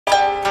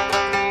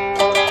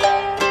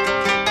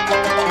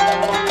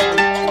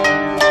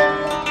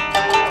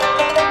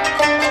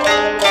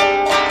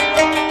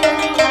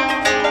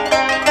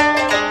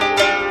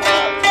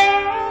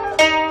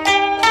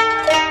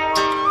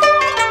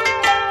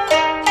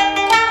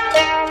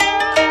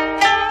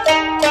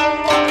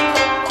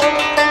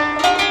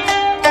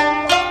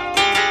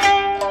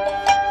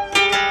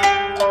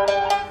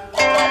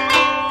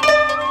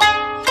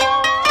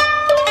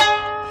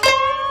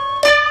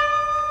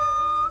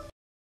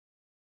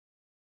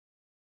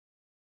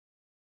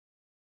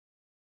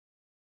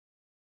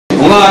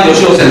川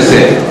義雄先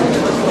生。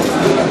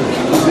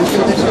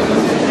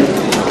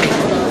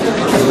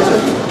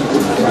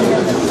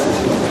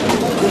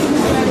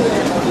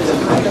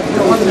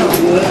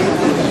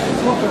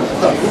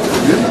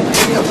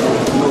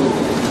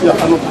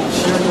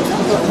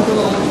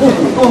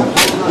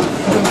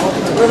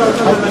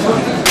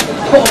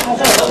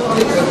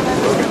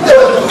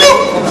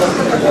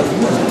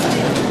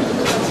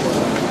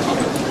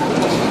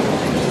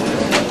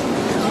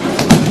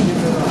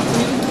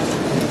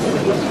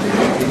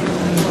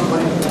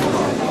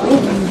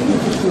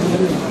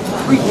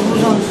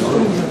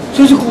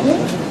先生ここ？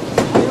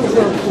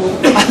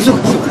あ、そう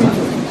かそうか。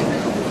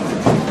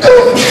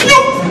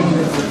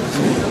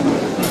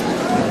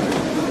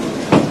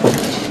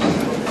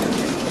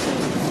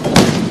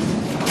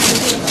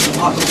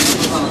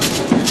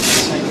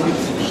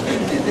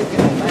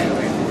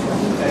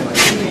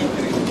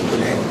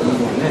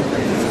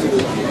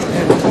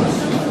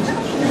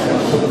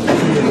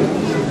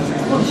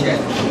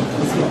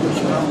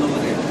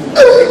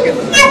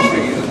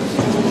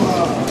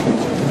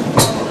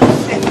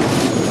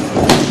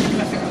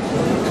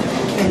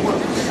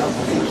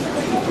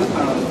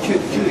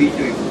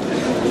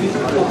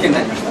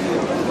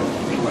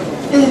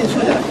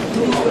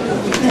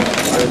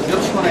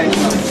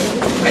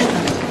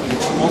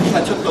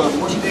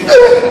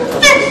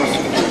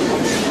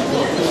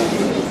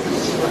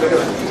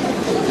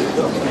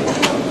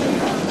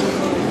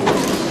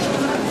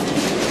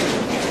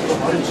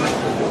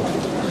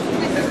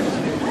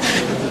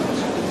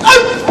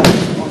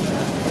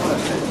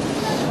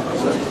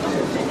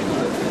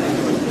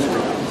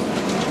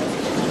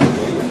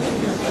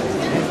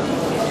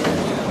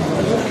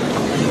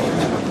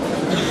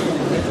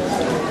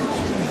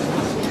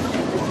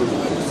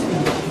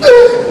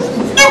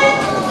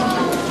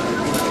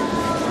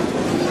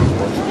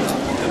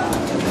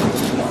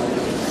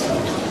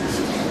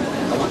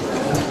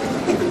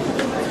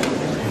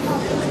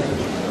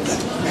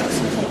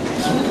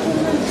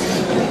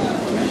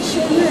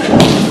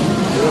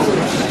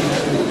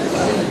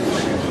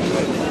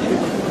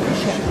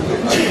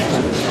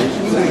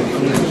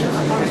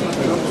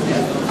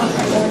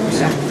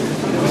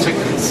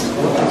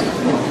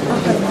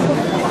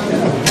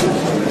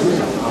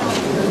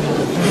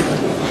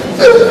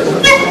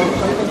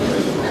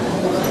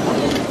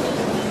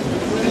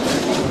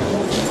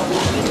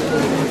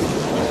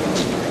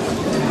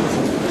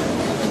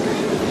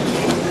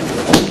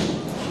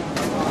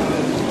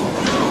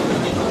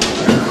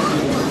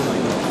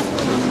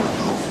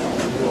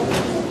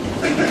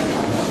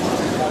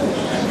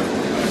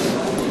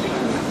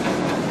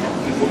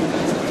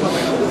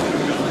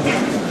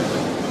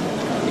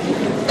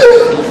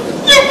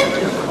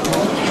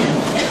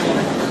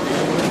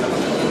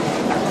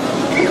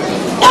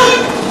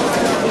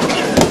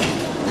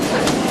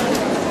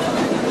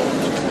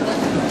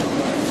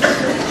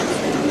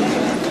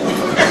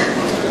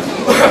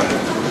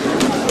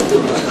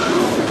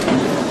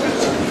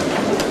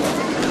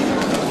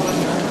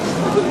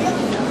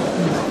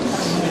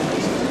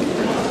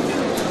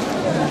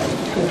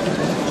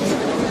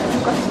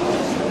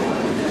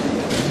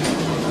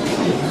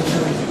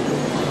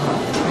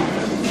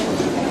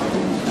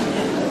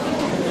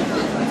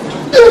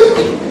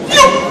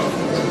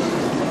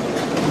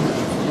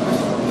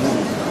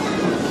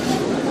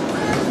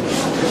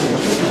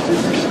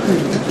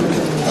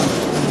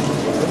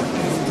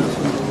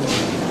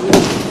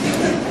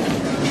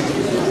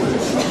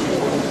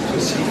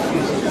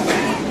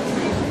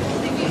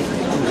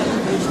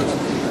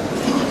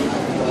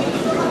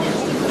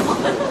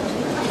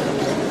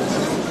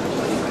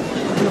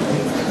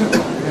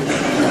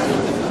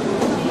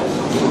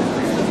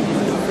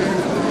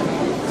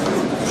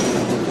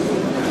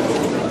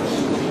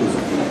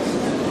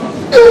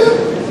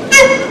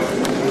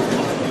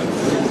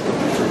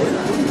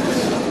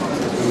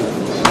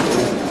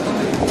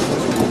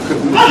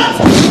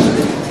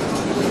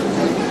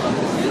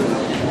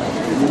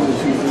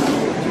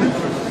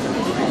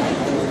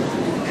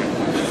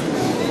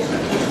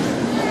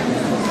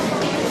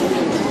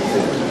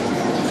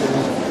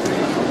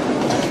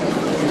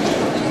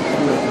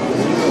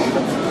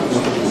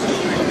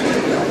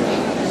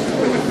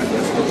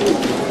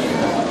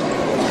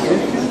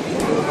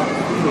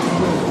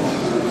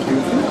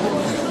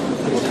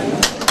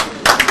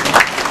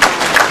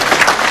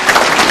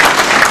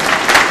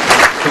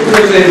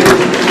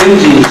エン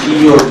ジン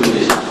CEO 組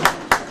でした。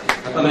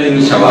刀演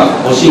技者は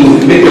戊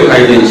辰免許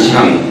改伝師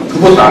範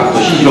久保田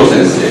俊弘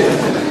先生、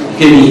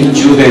受身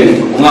中伝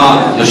小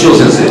川義雄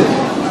先生。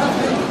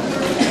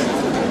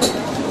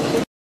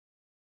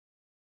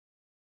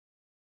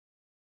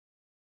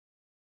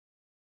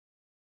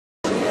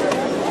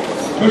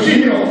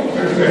俊弘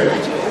先生、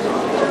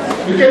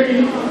受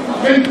身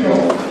免許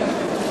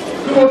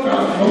久保田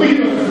信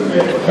弘先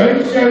生、第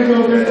一試合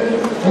場で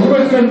特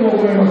別宣言を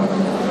行います。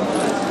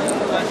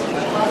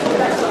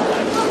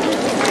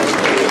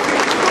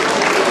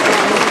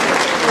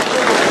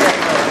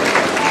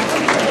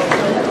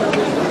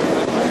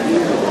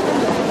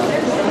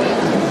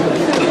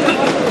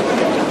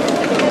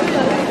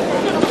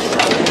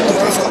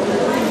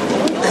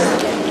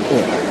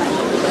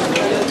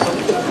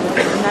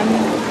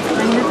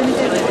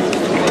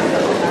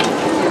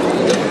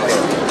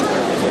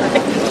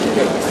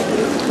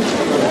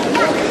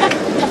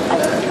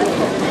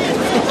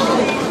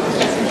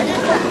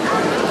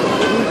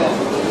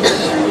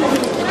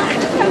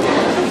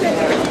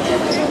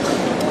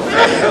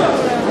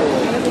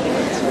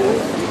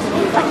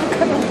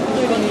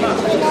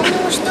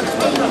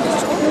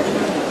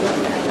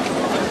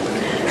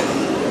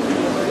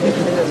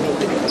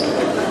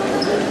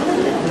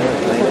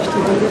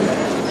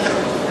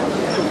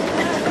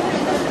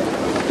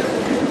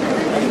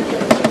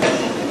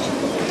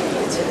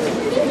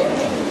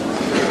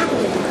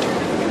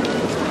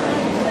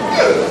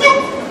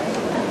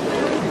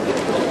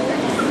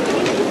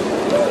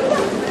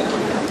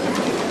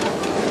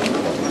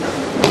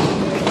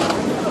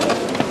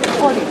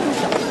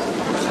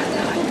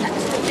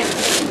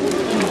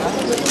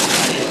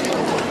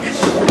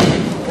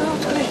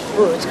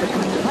飲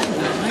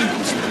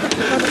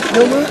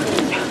む？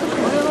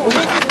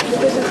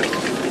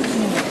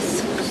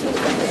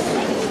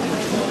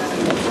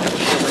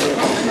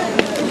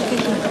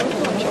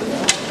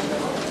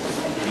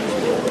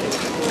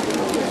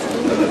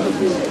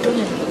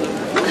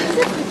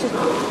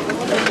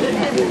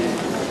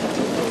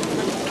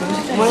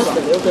もらった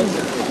よ。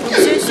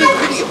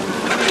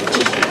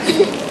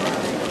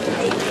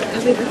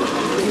食べる？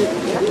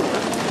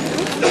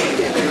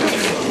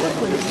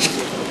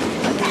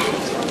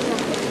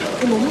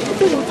でももうちょっ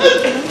と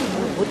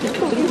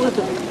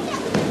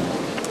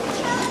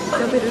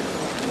食べる？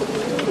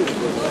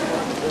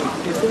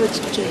それはち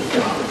っちゃい。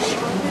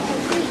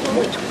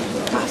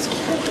あ、そう。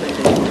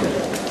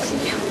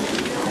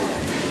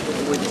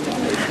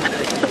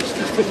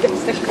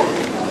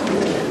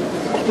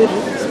食べる？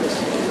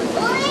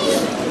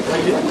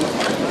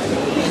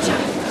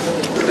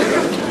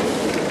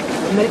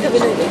あんまり食べ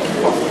ないで。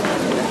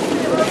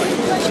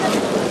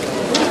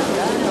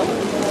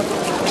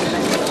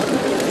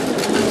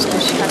少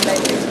し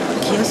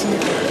気休め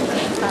て。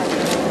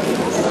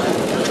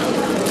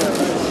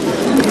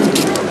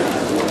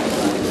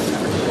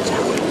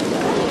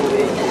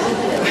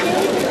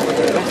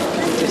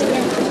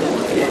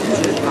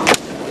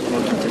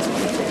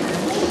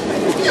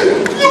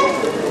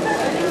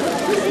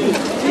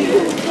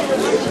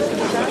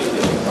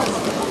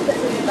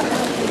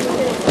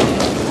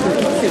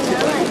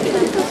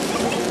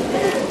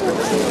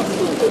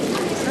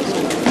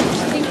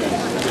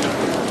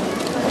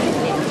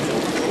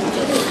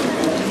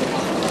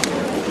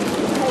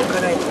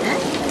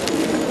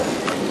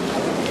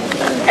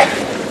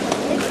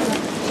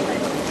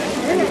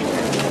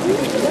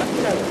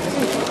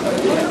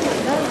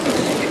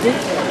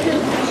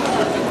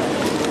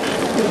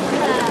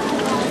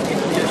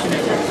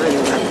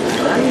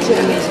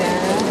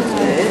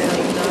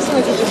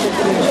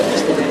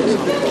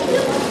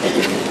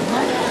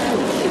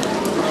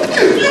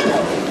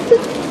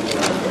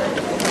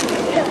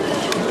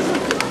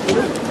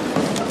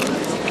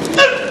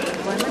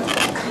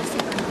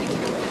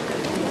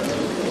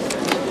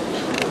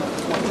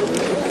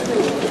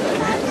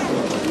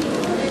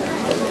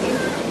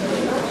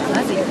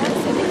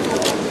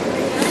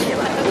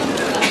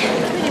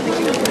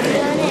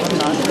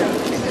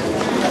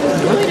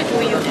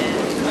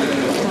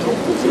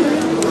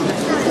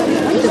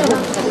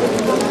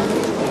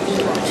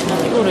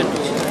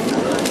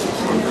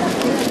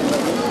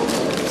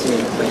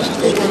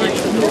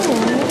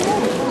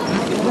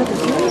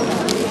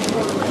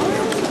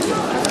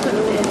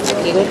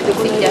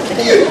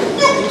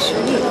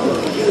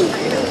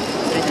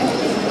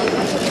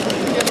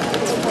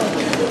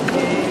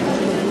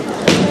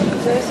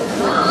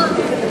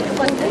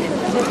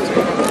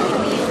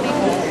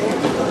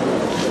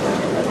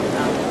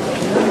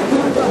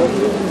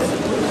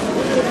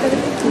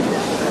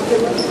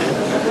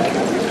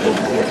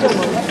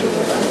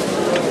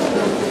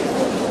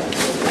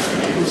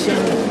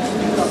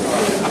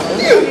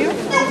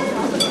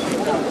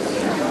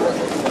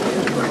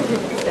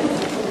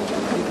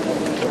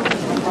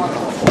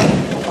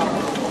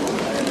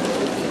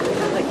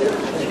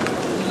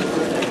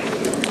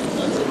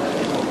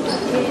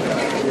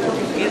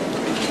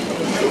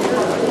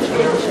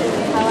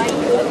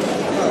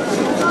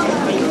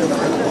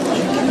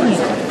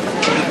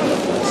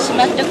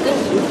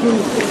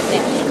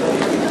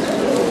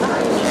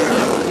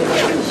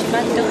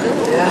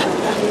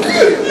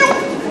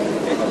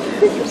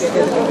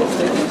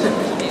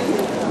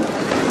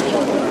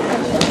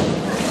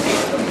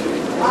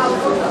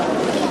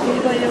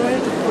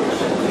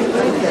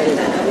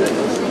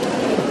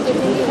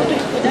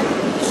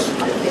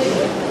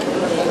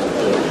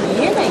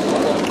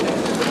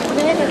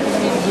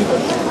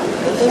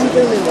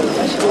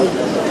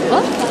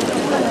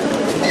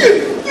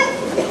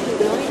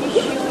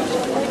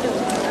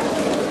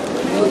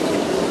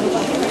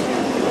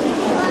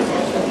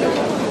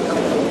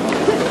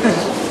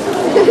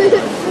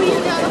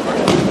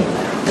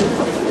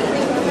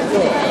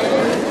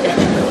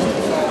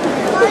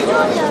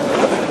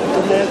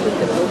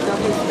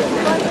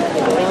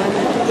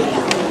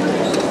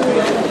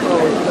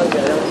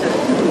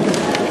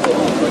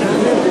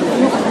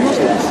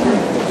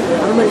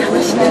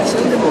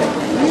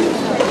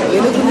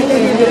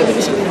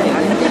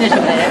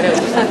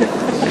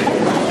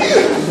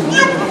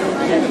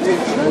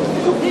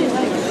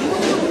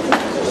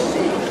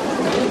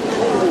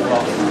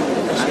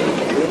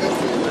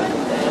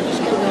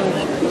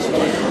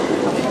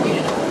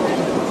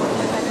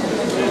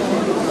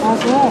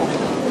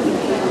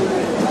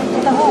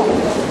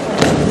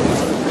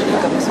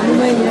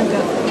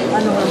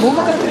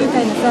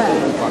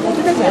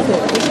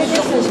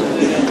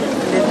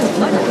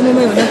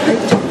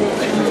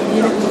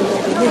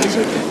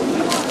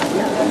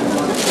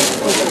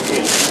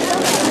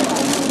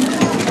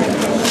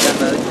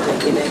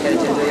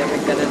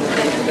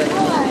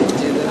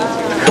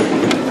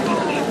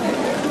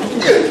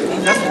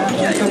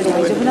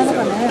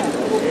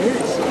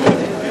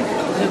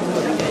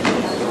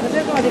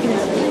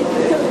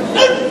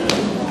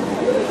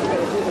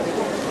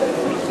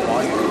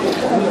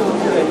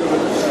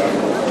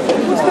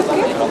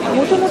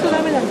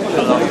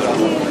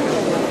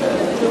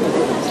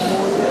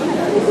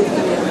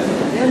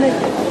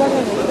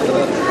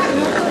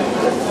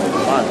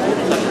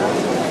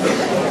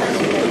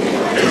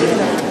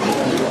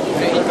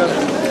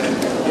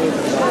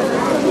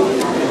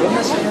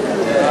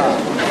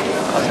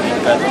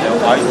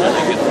特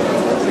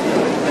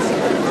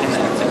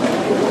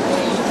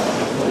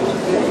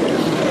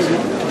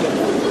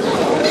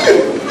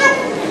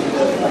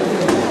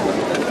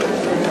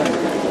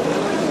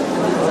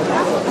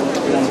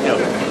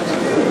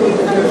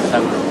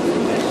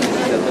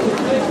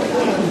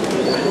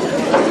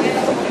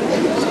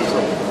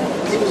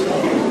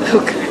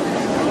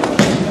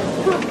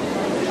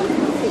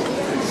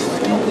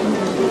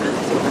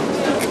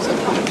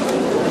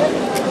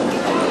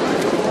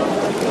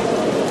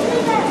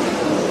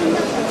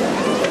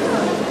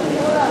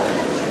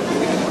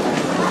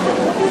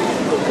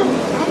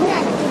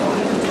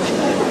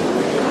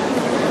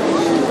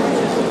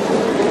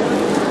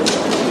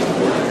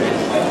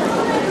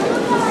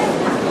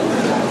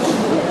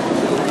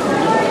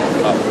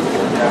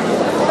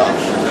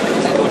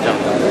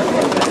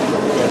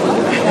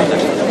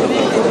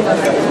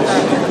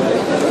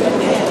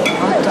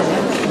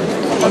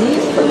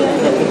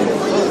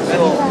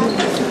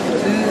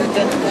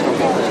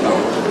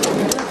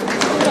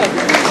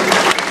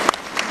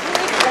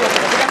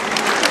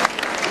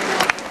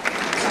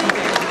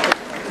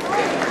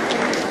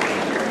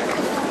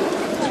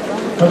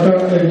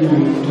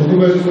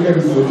別演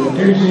舞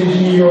天心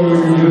信用技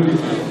術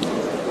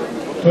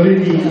それ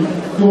に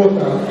久保田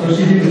俊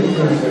秀先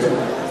生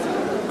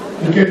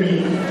受け身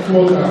久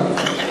保田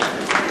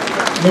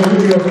信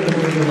弘先生で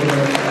ござい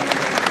ます。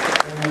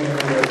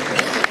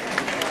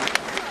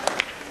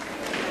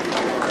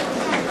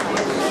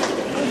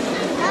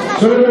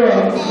それでは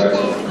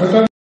方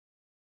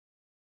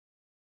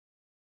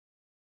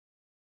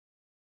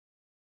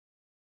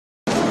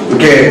受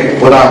け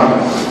五段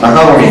中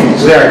森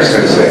恒明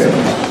先生、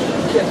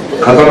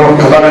片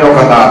目の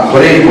方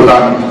鳥居五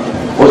段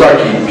尾崎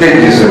健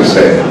二先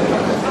生、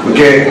受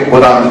け五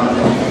段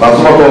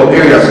松本龍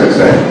也先生、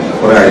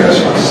お願いいた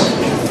します。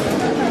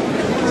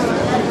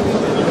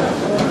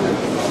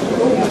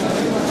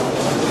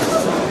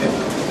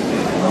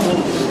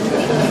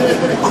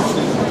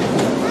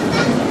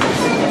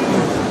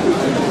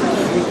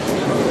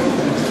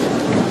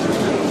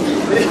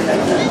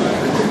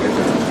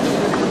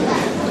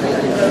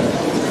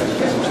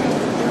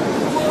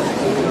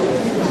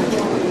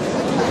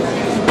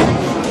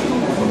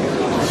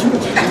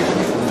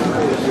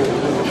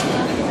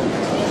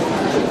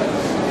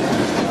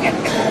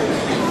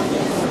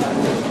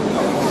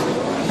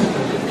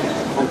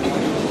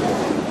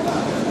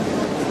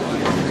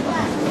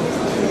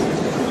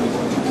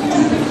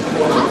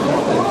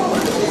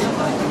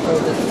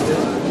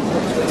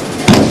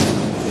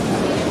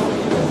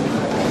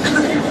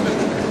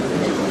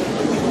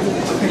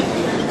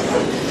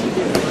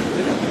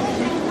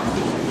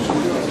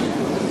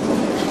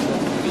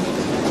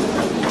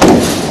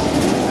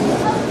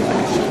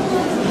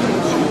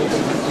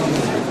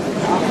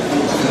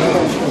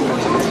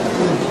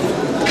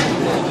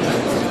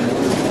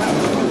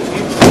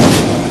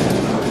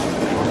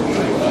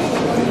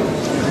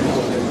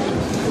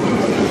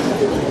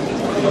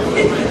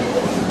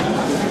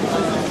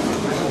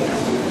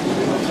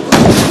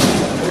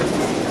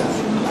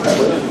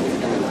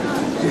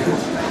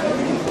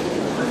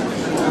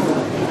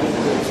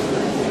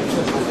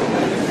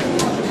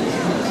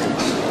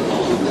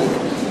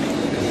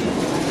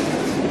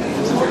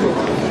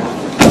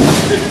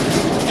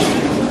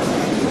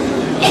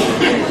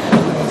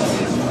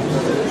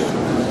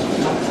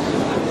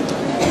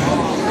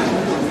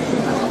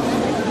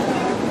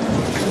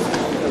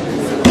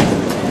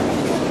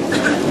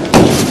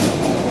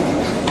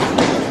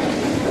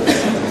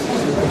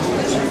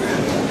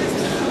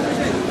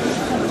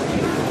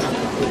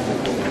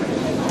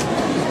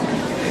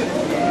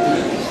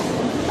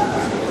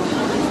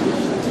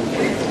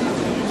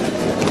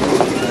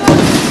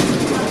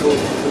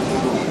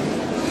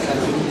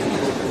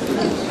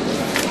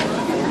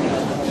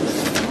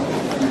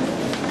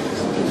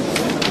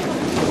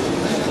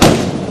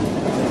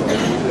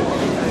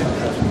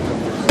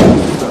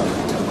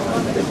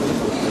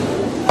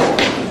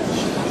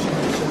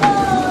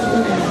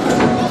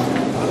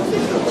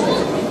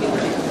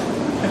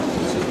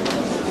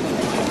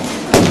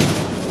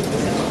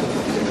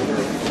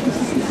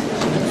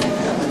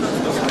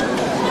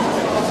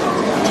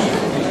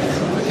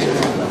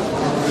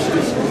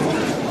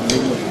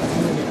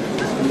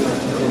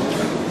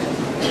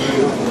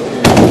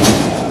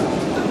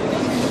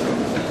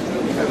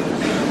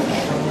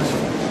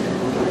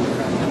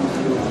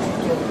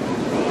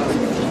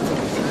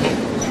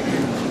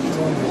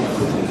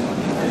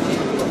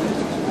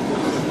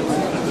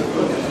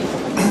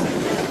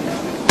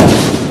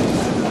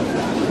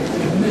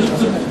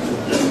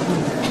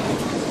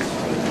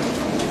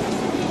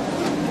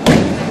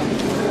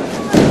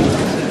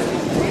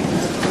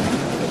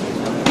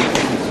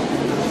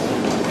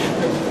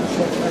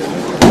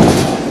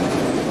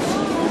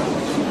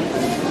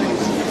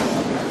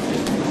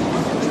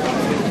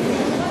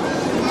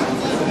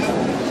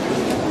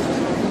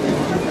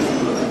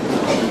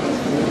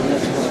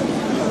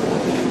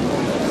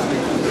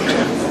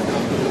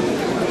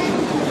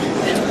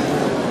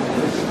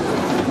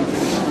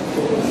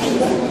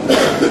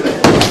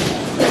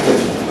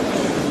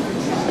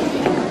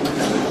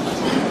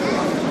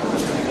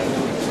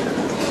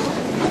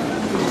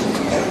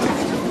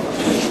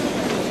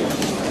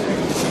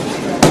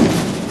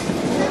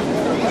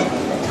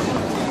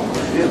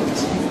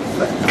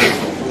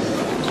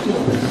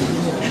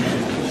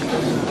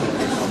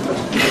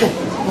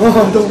どう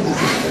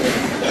も。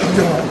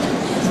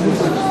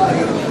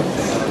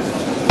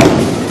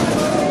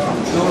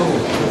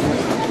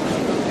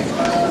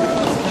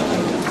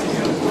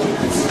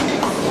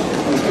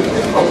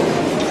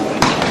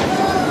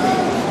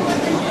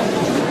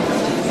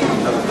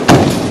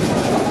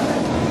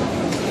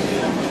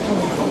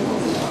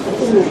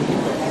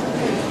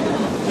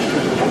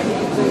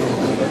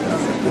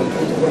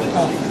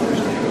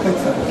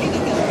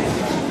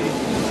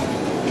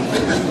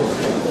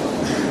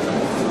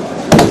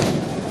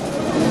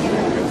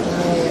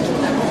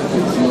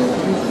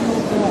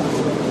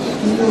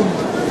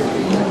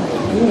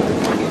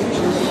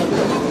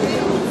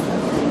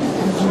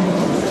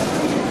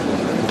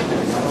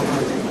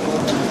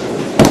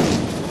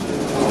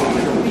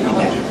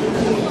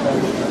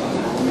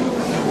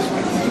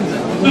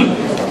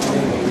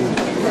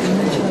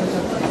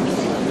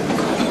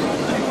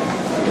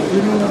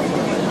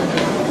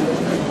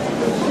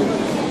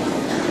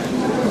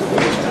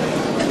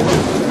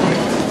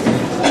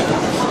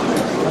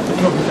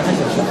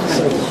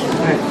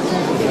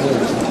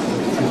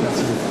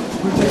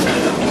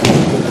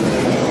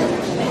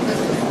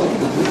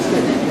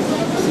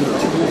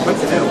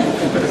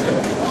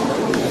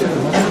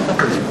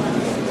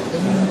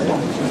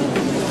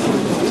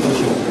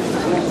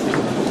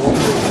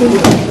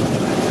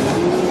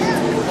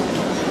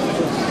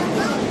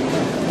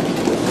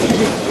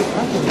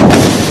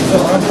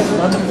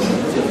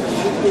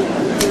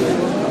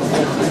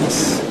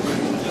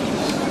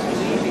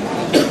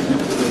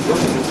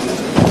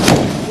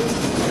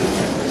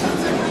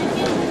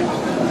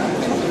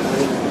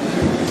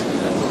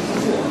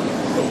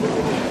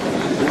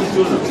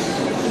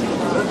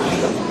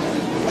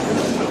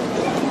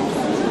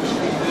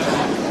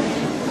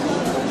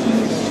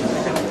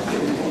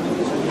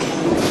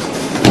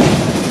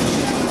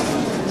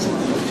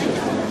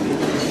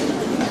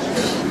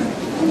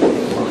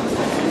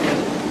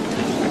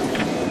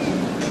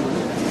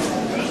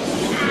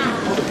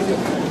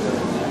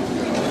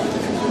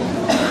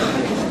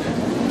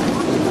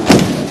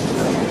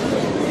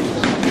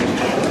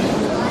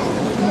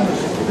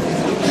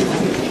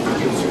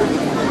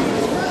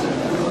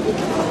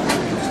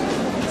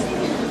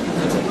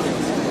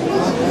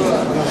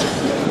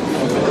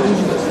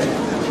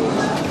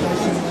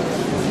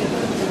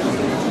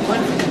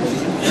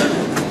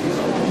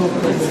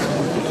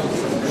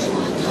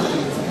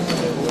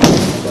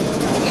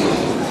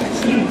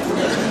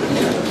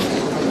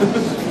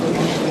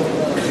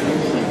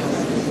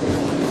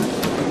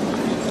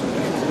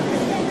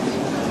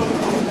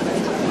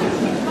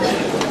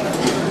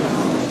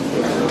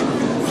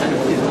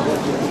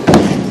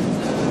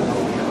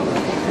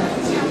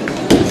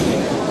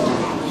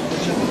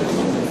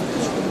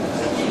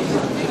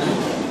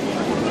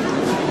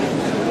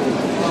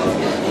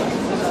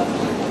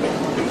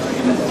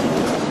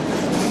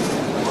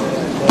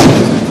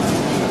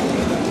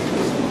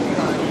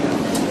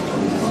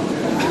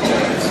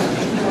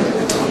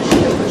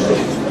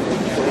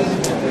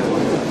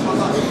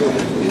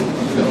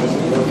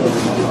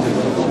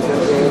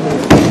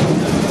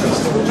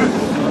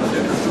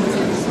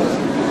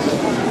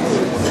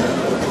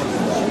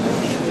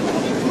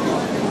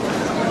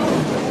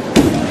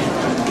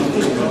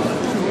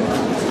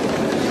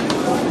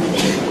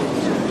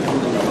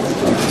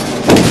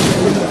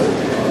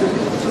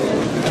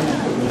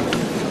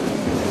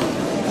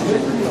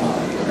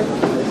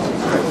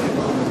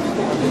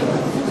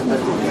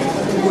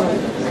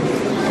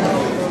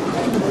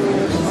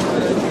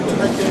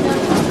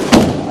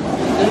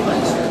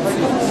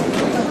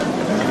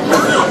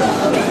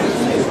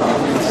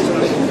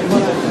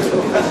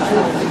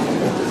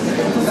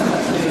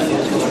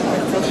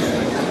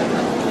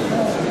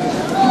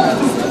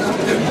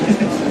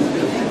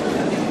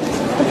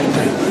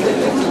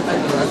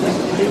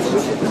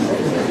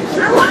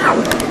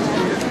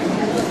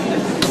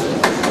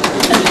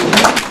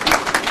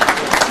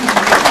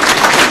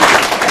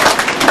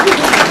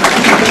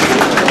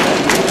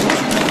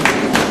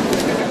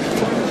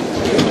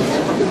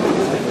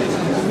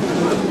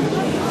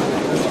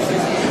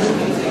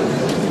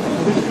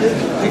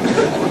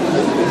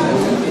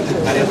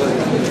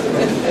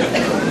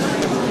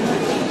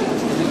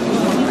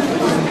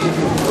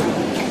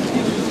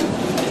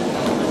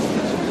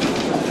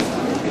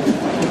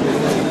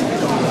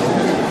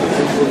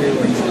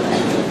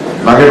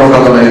投げの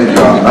方の演技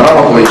は奈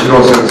良本一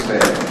郎先生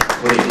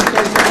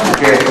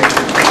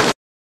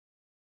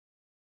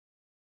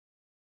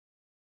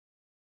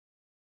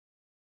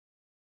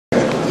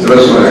よ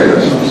ろしくお願いい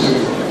たしま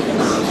す。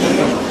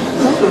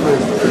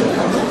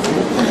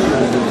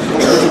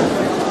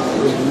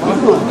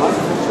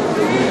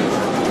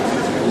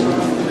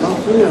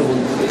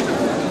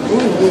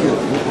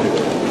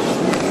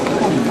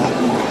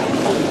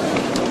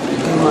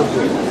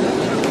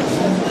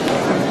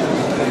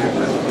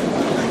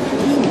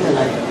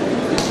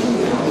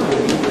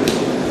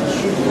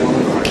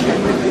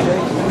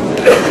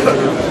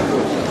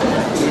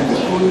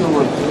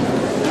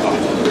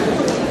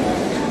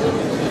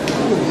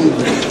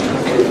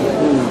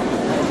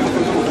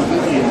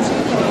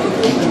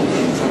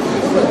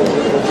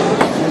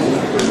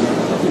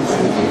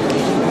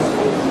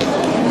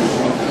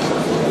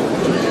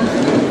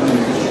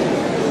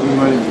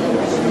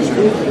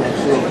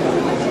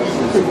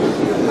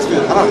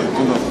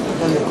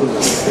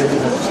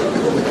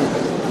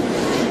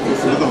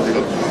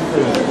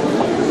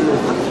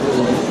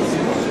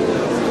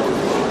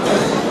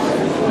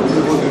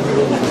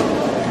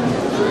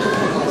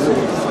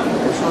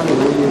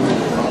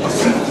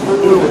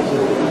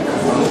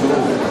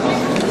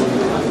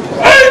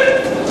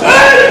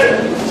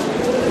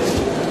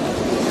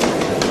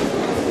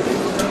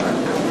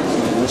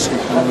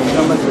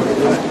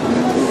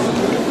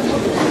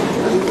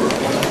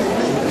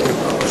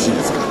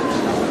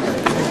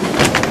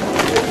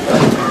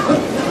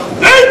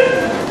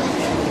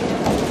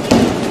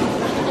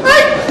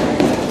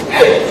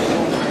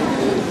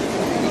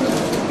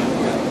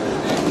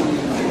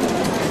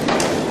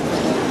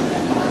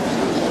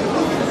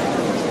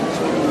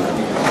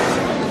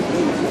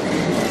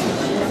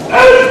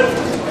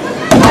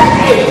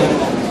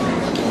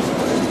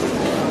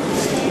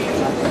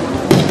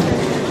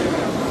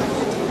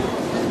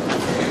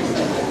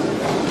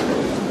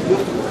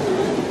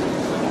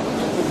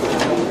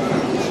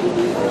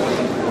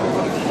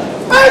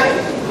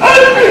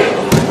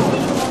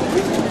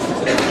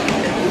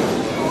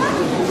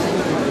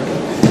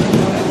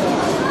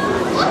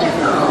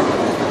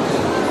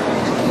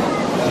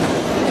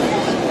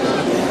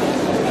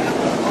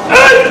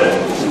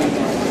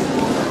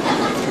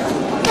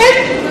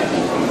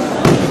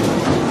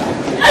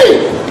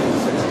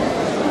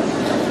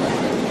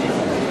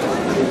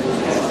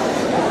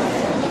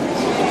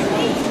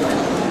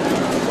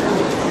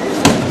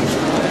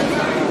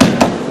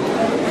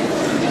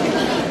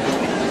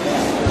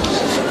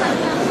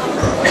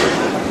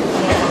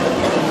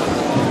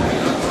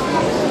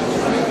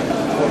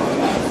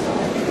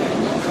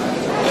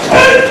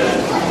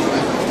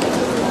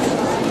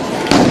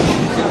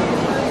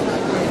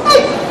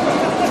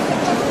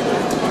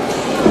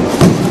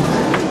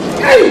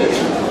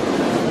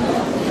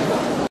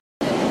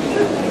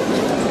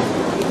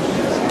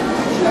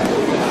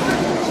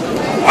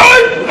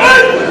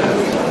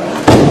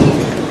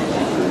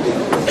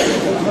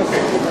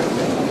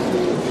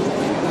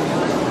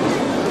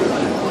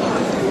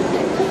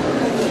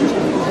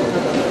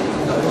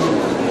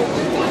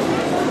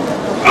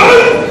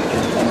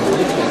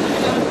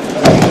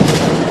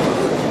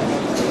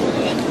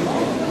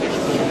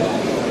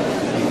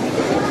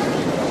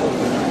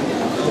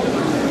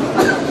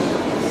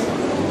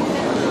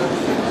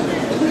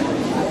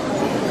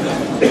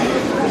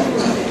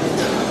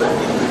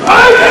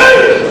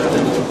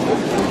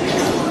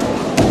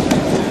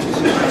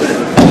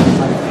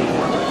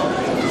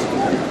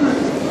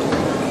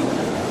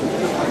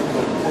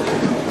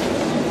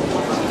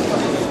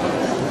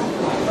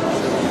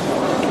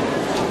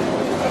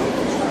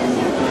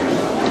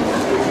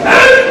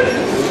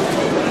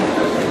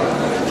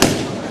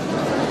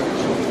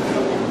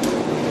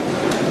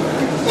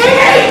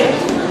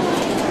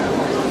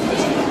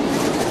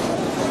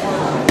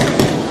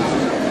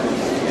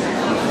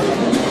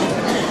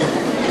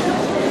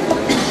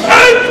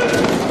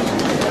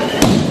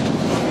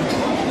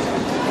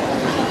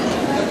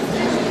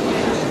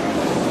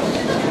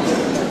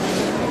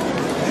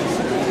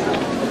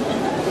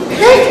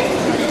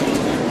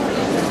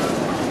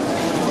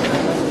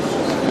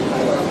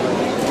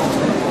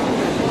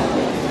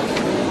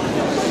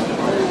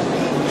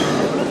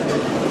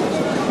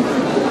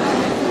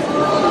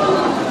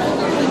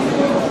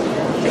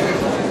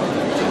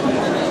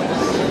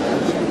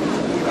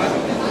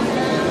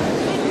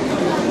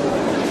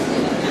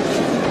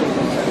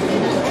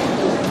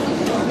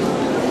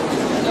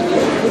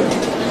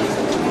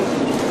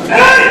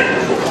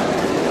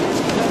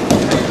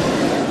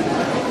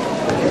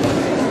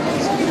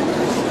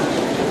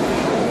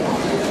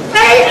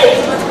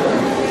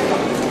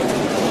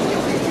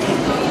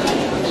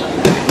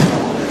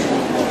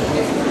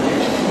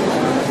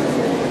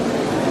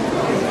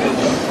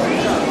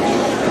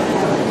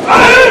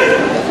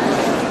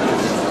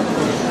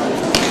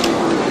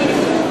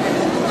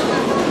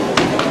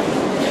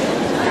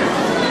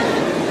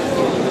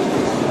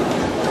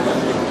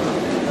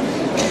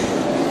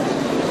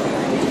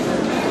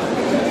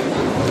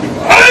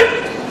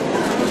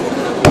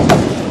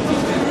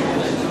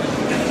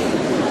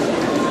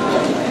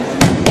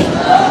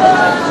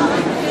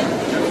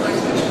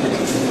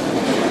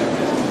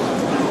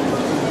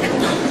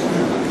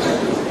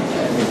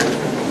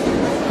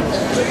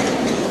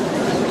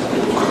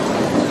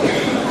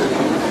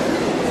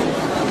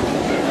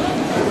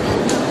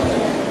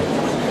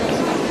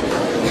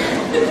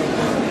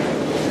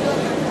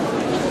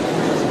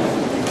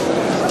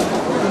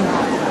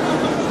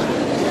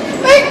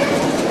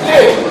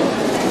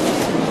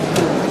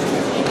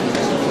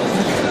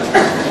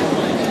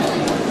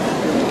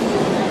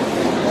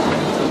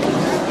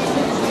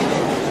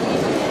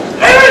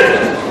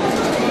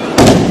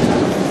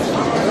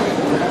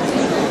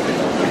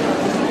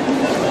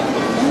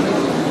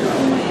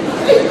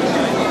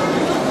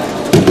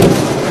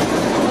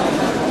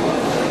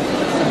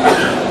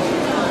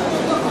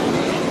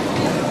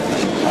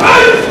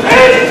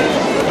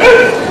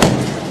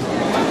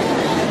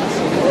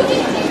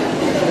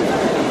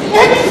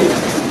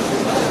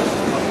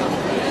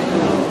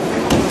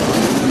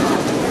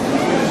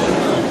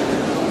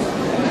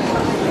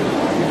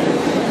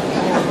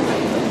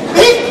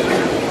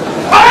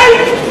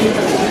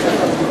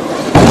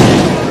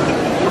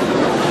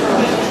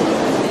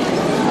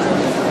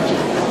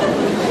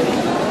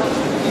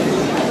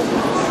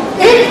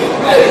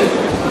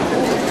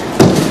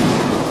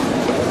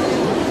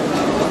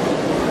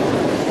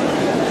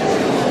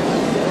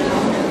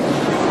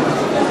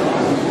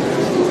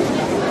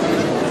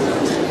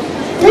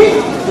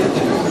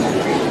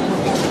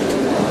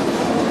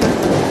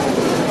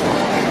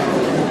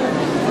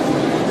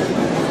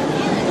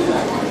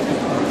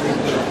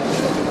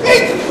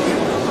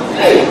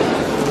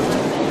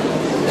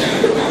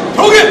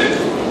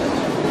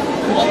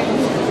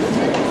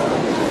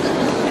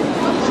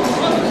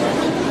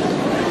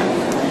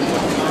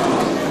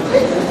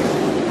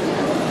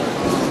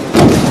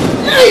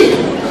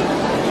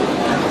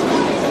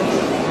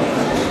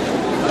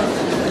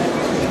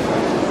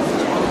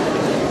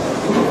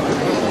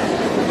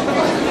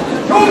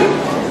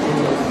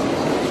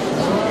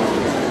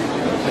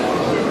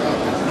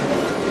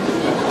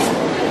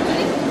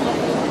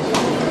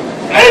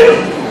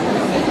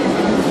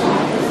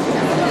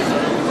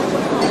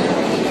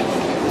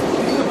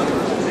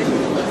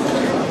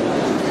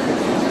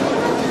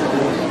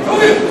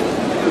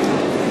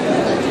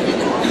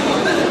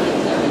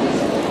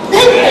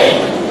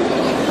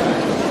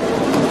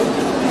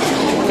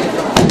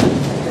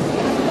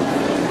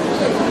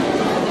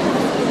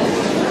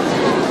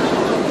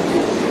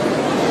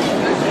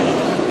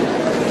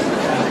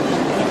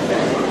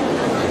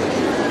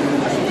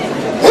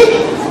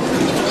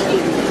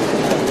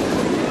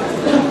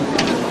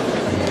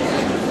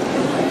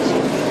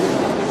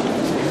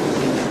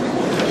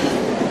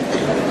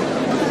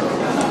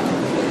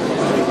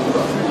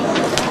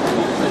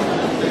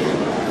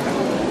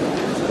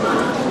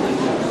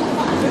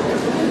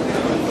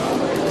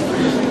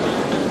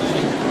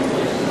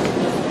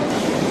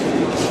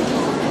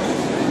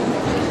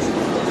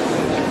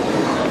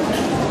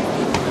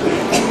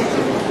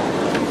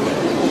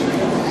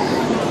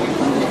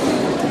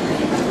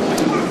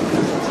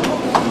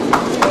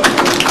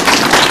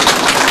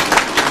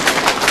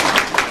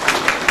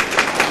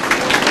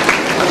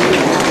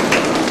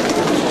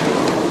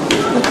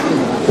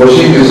護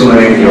身術の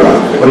演技は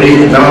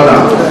堀7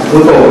段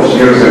武藤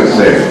茂先生、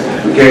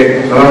受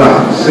け7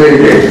段清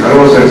家太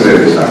郎先生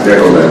でした。ありが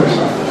とうございまし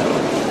た。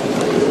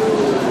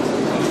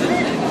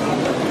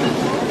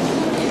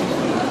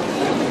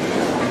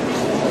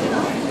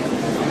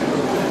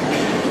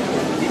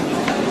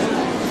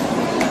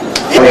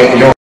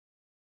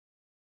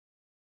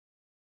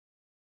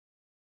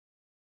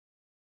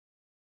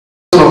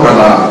の方、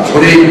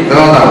堀7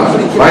段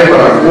前原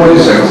浩二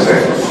先生、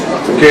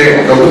受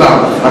け6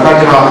段中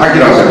島明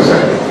先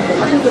生。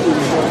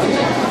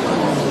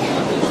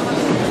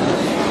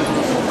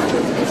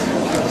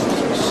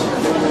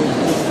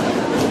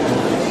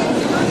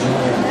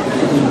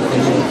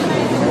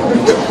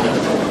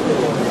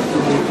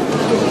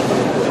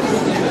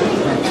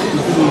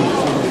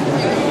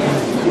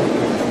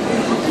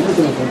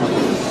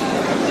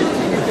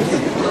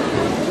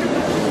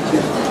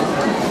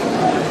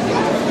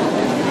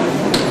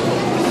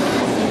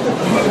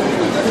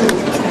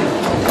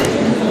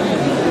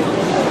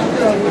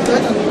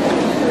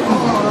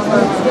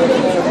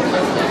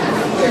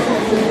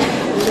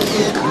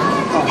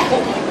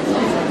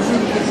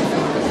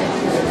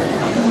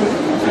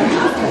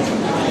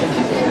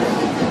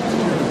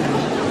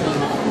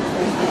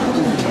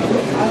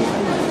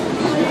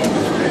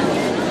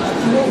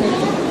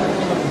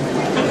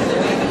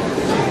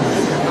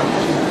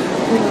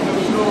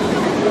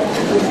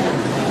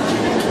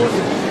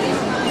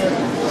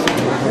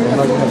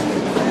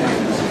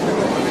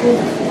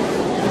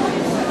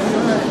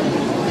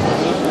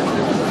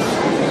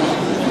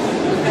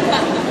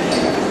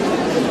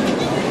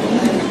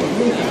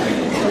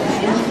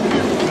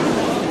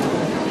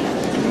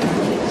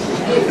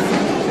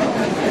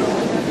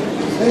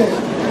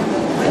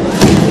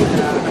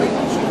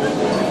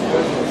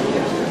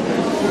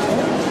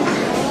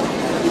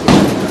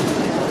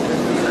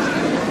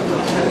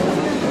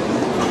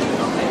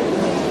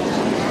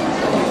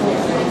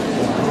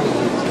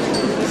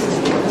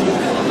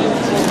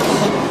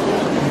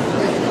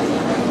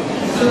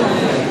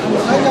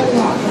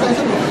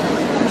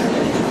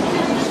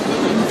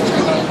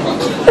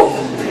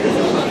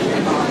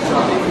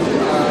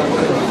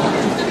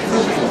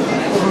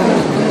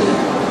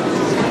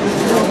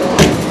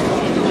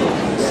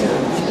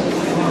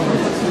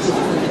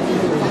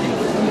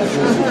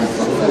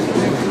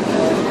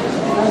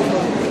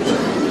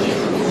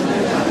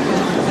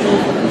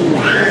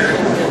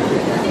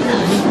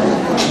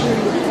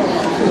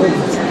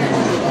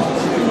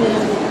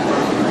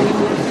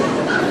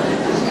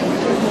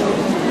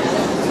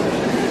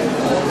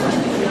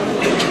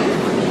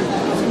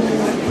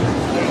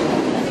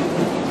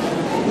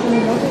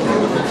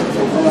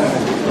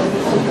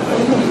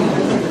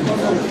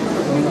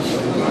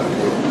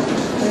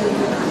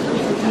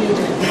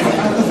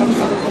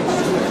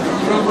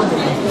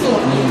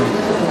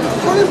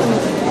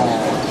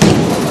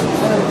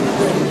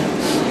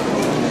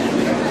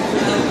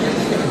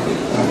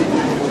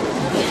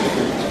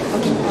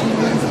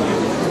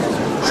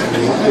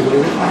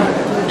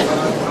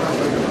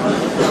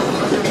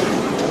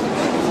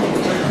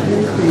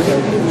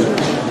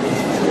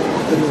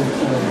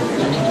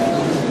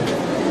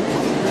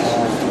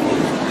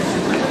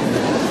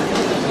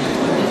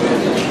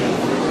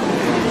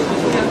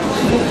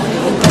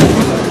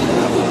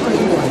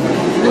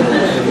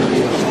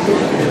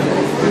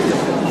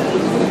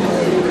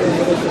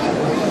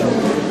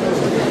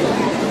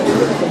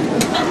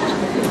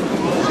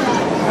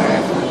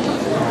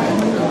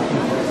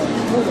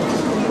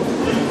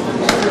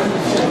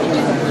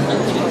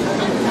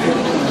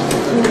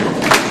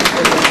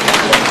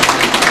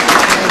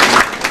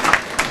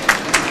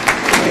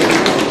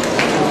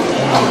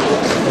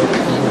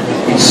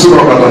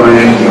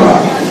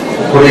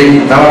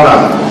7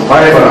段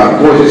前村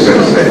浩二先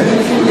生、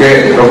受け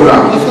6段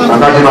中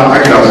島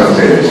明先生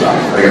でした。あ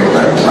りがとうご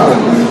ざいました。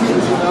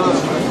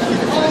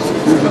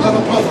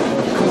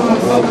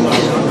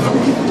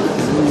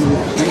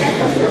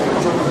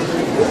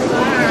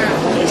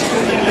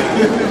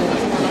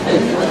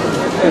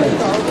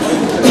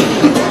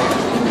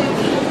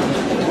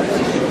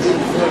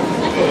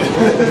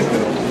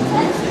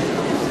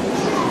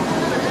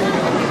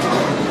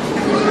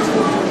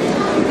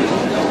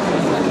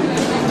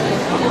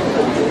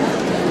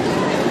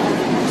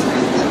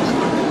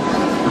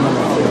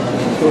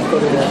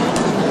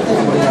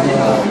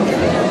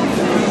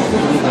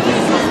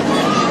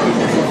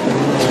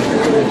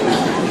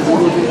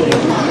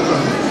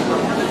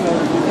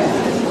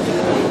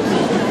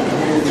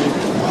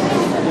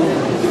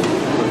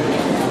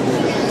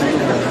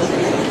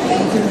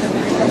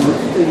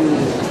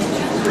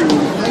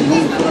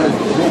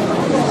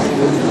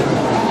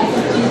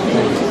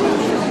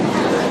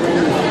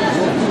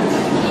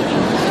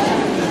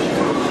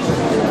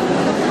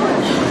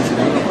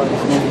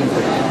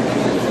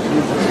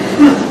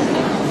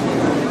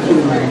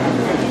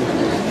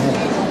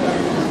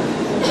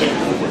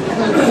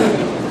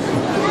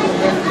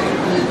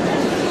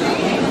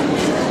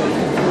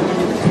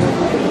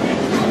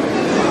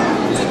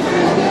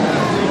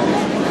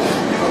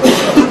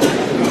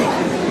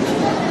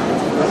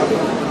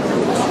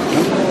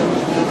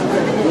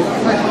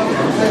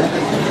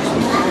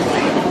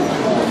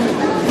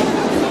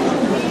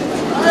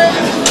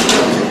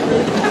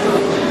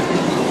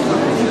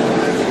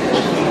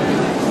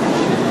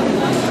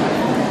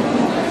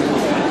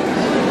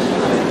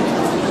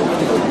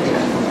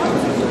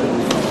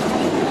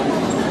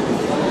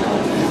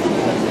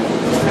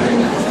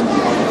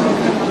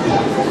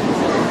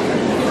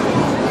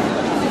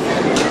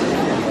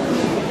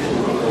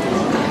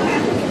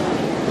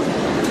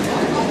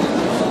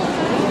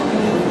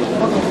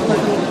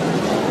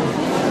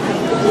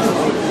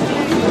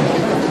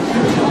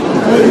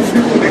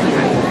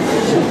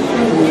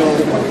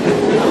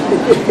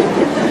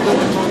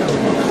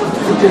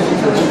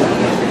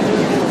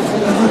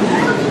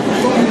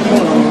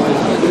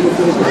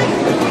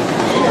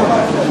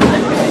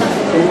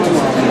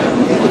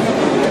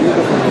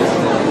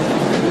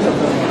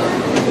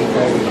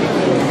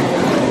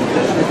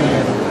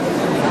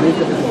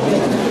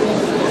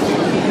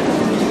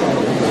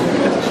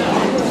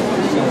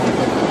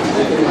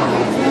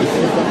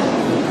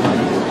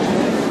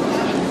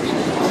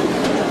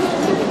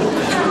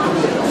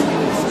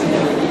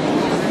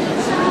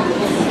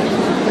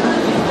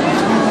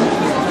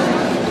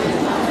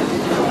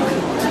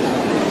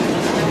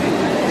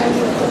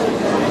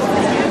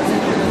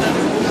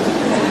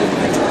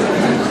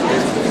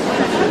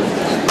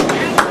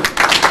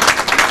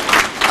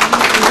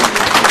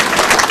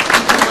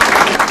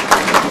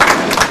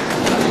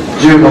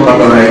10の方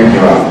の演技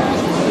は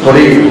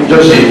鳥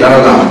女子7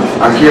段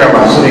秋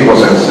山澄子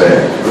先生、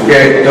受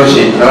け女子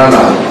7段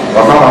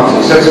若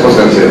松節子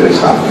先生でし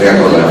た。ありが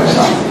とうございまし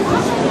た。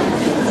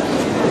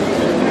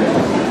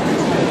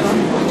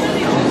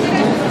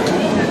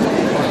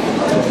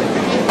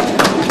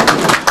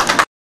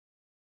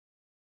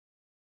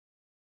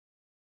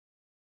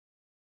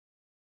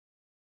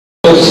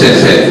先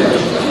生、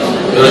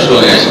よろしくお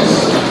願いします。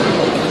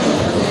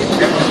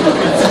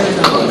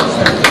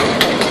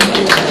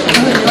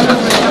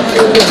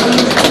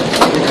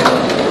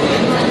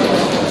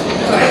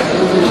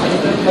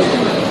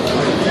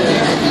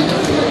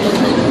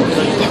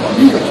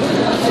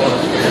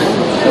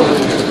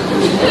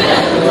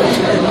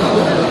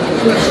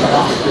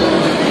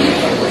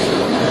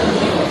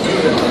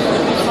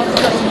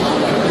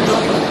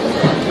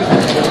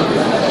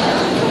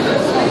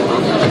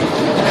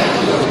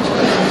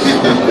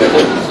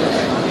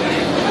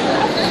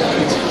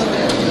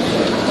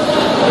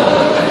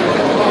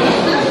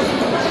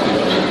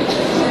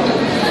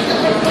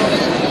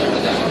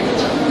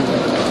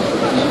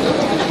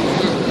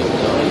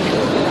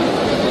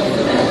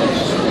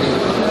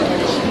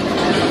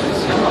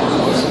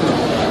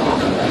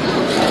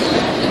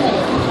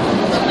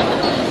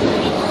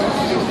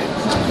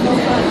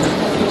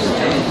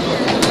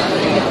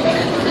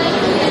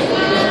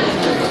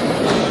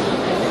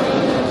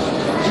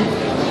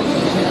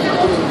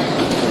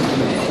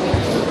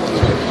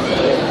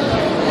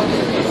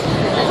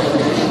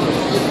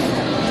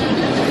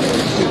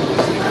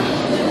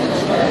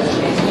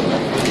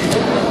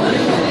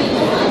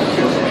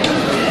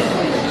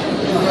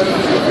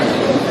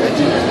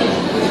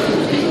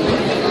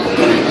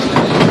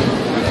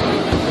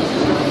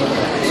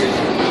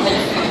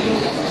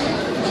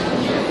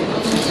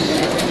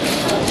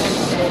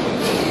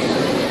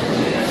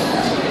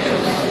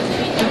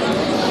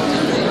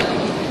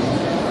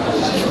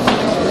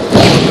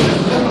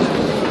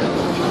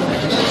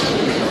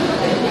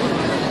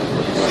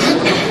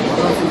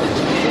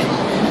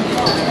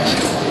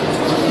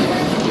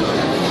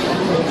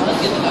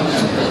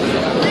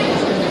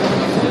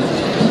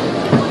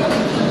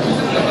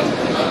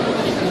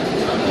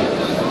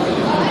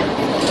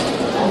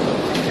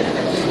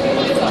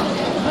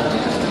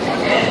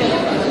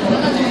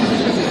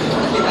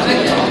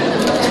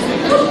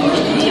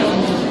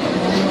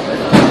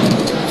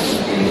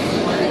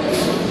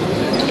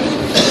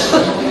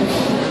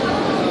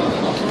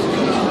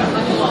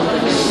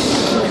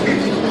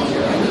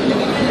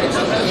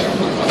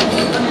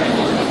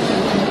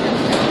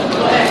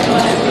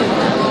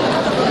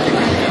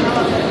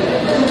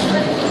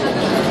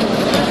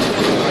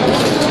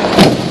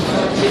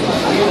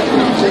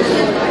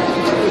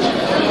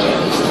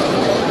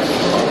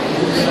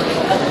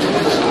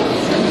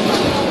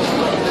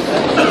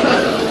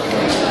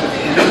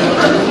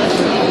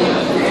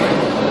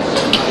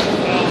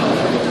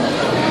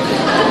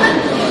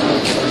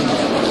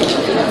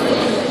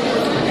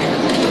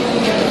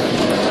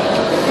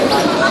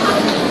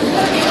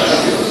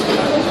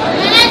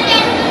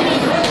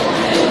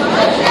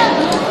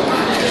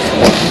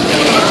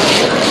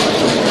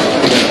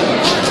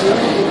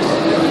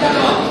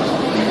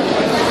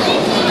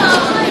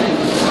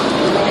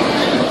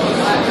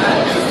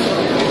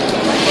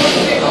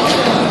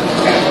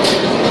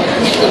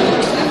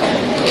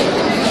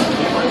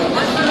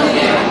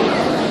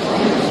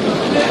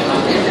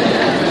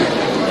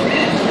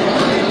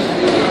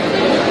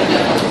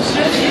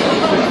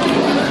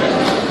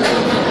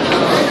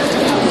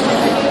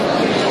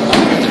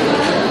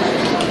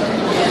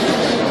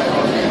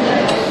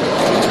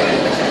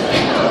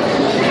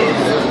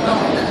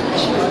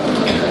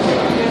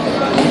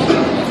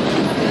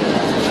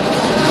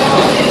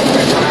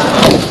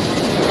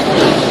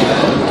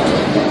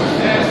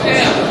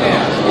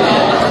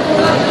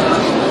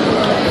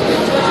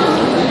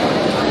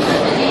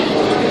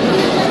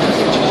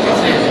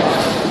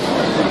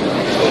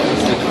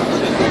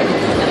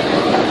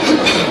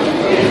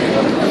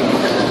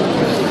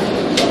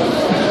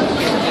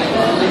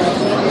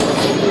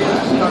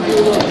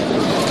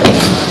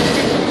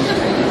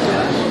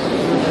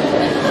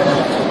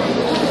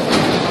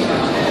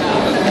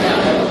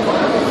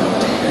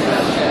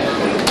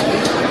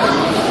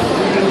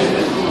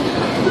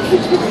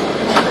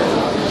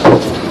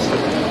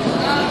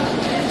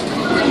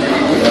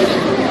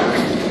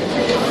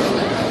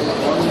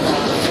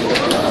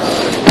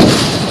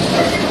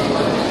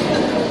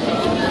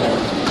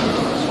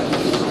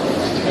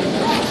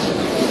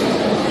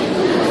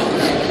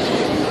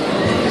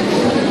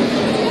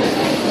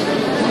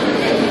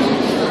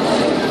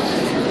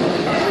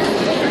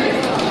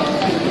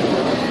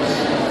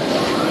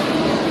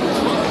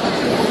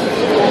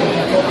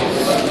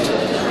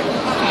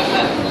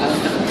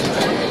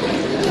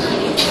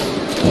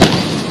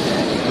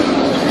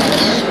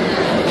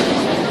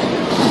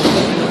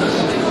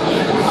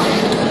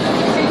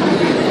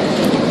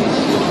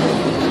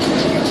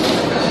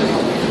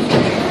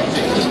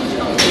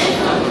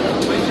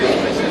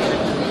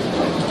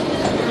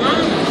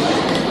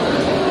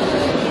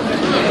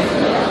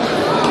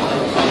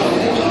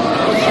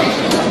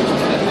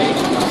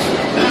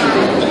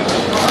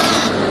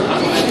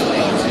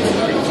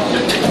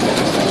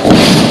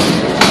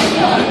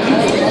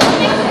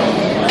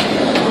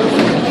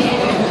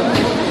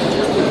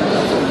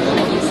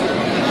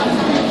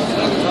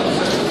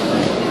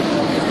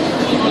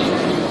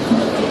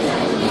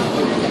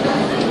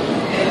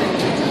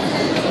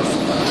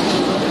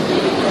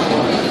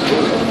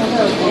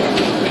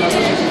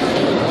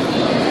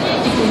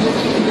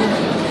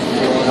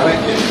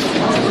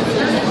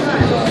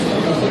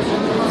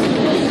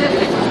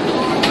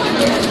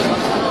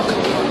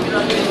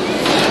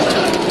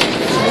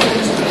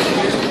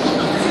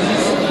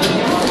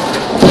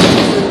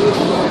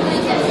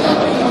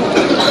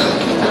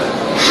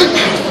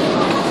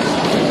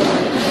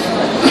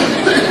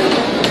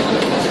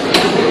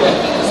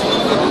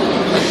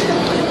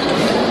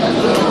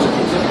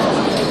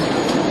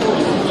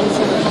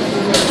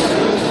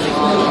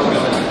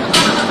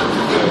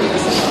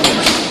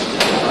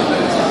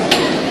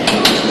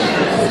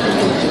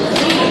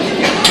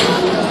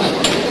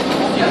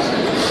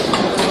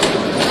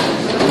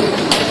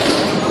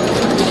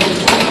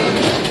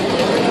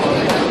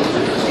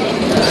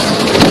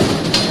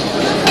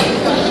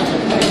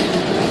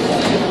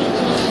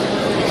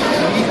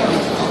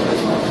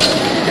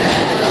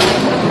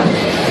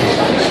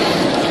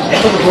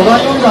ちょっと5段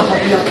4段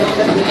先やって、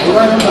5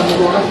段4段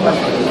僕お願いしまし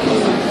た。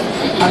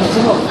そ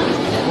の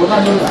5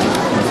段4段。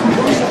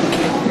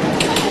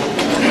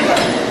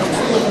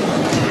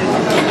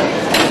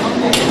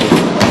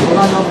5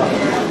段4段。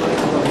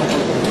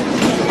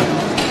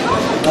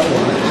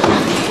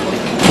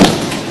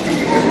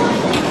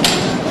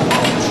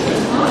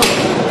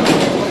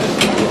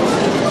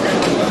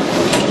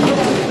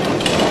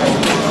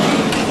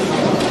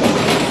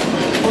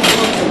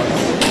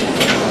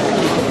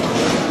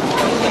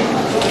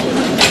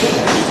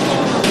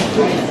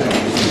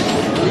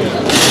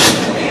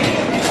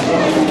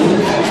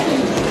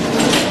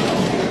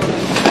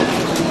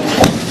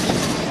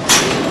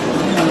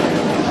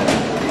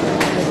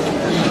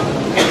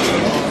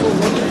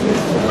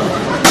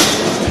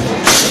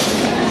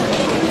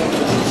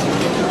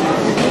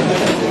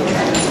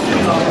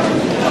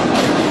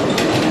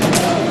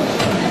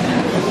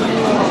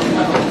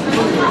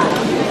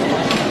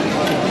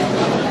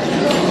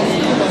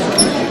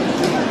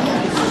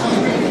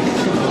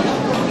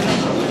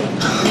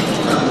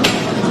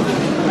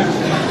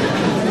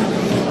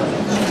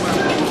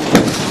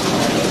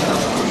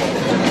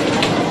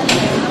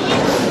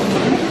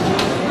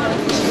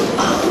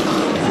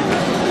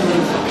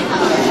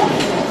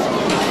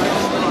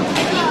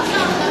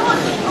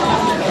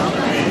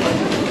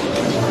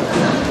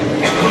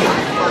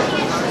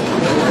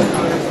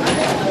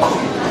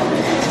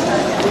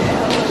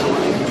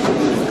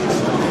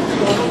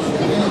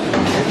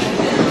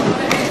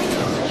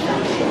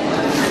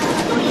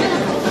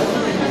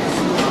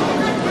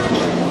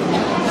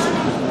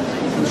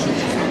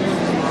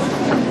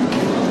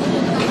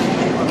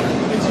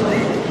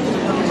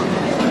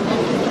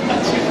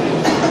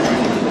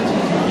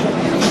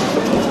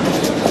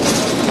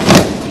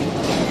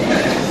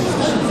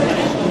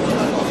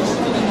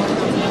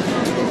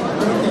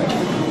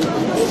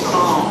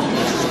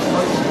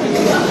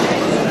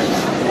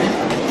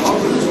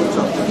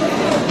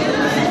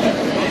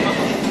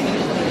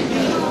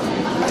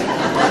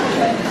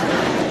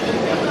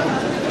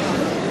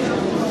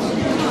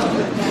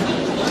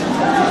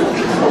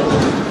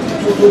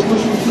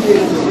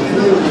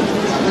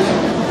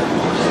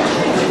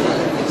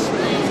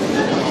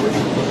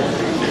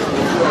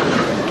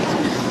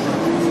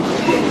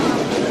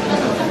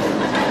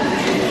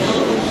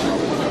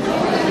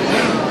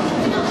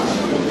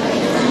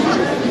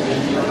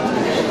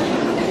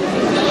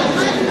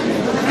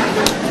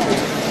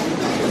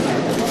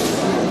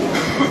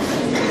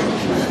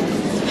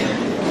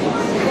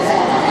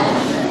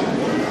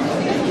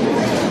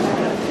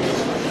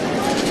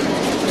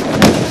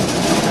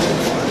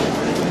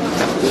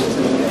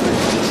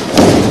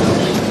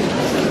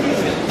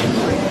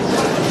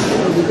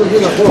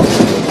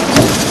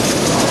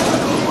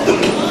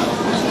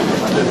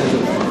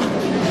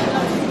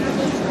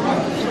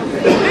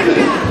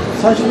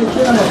最初に来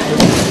てなかった。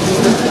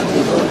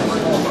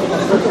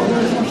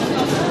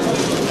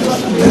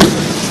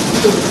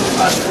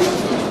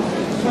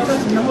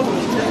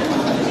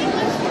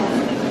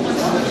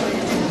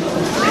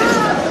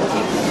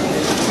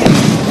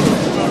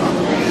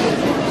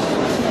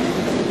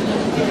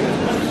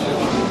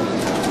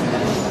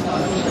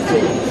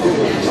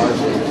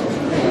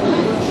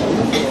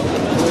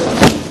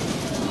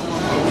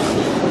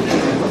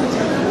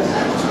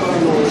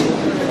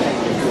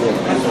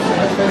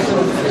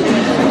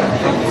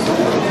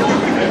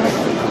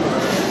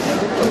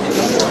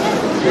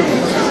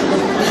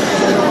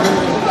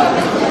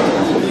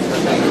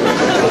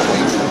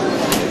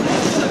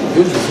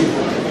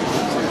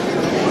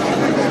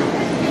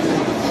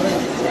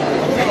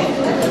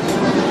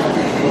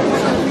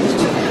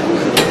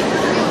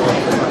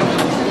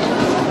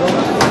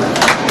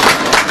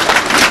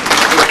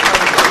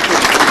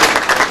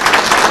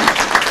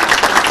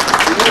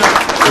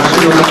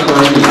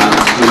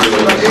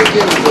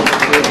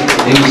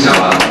演技者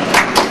は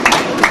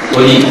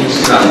鳥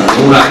七段野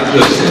村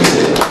清先生、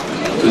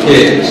受け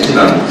七段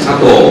佐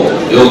藤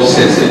陽吉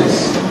先生で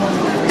す。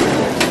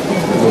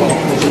こ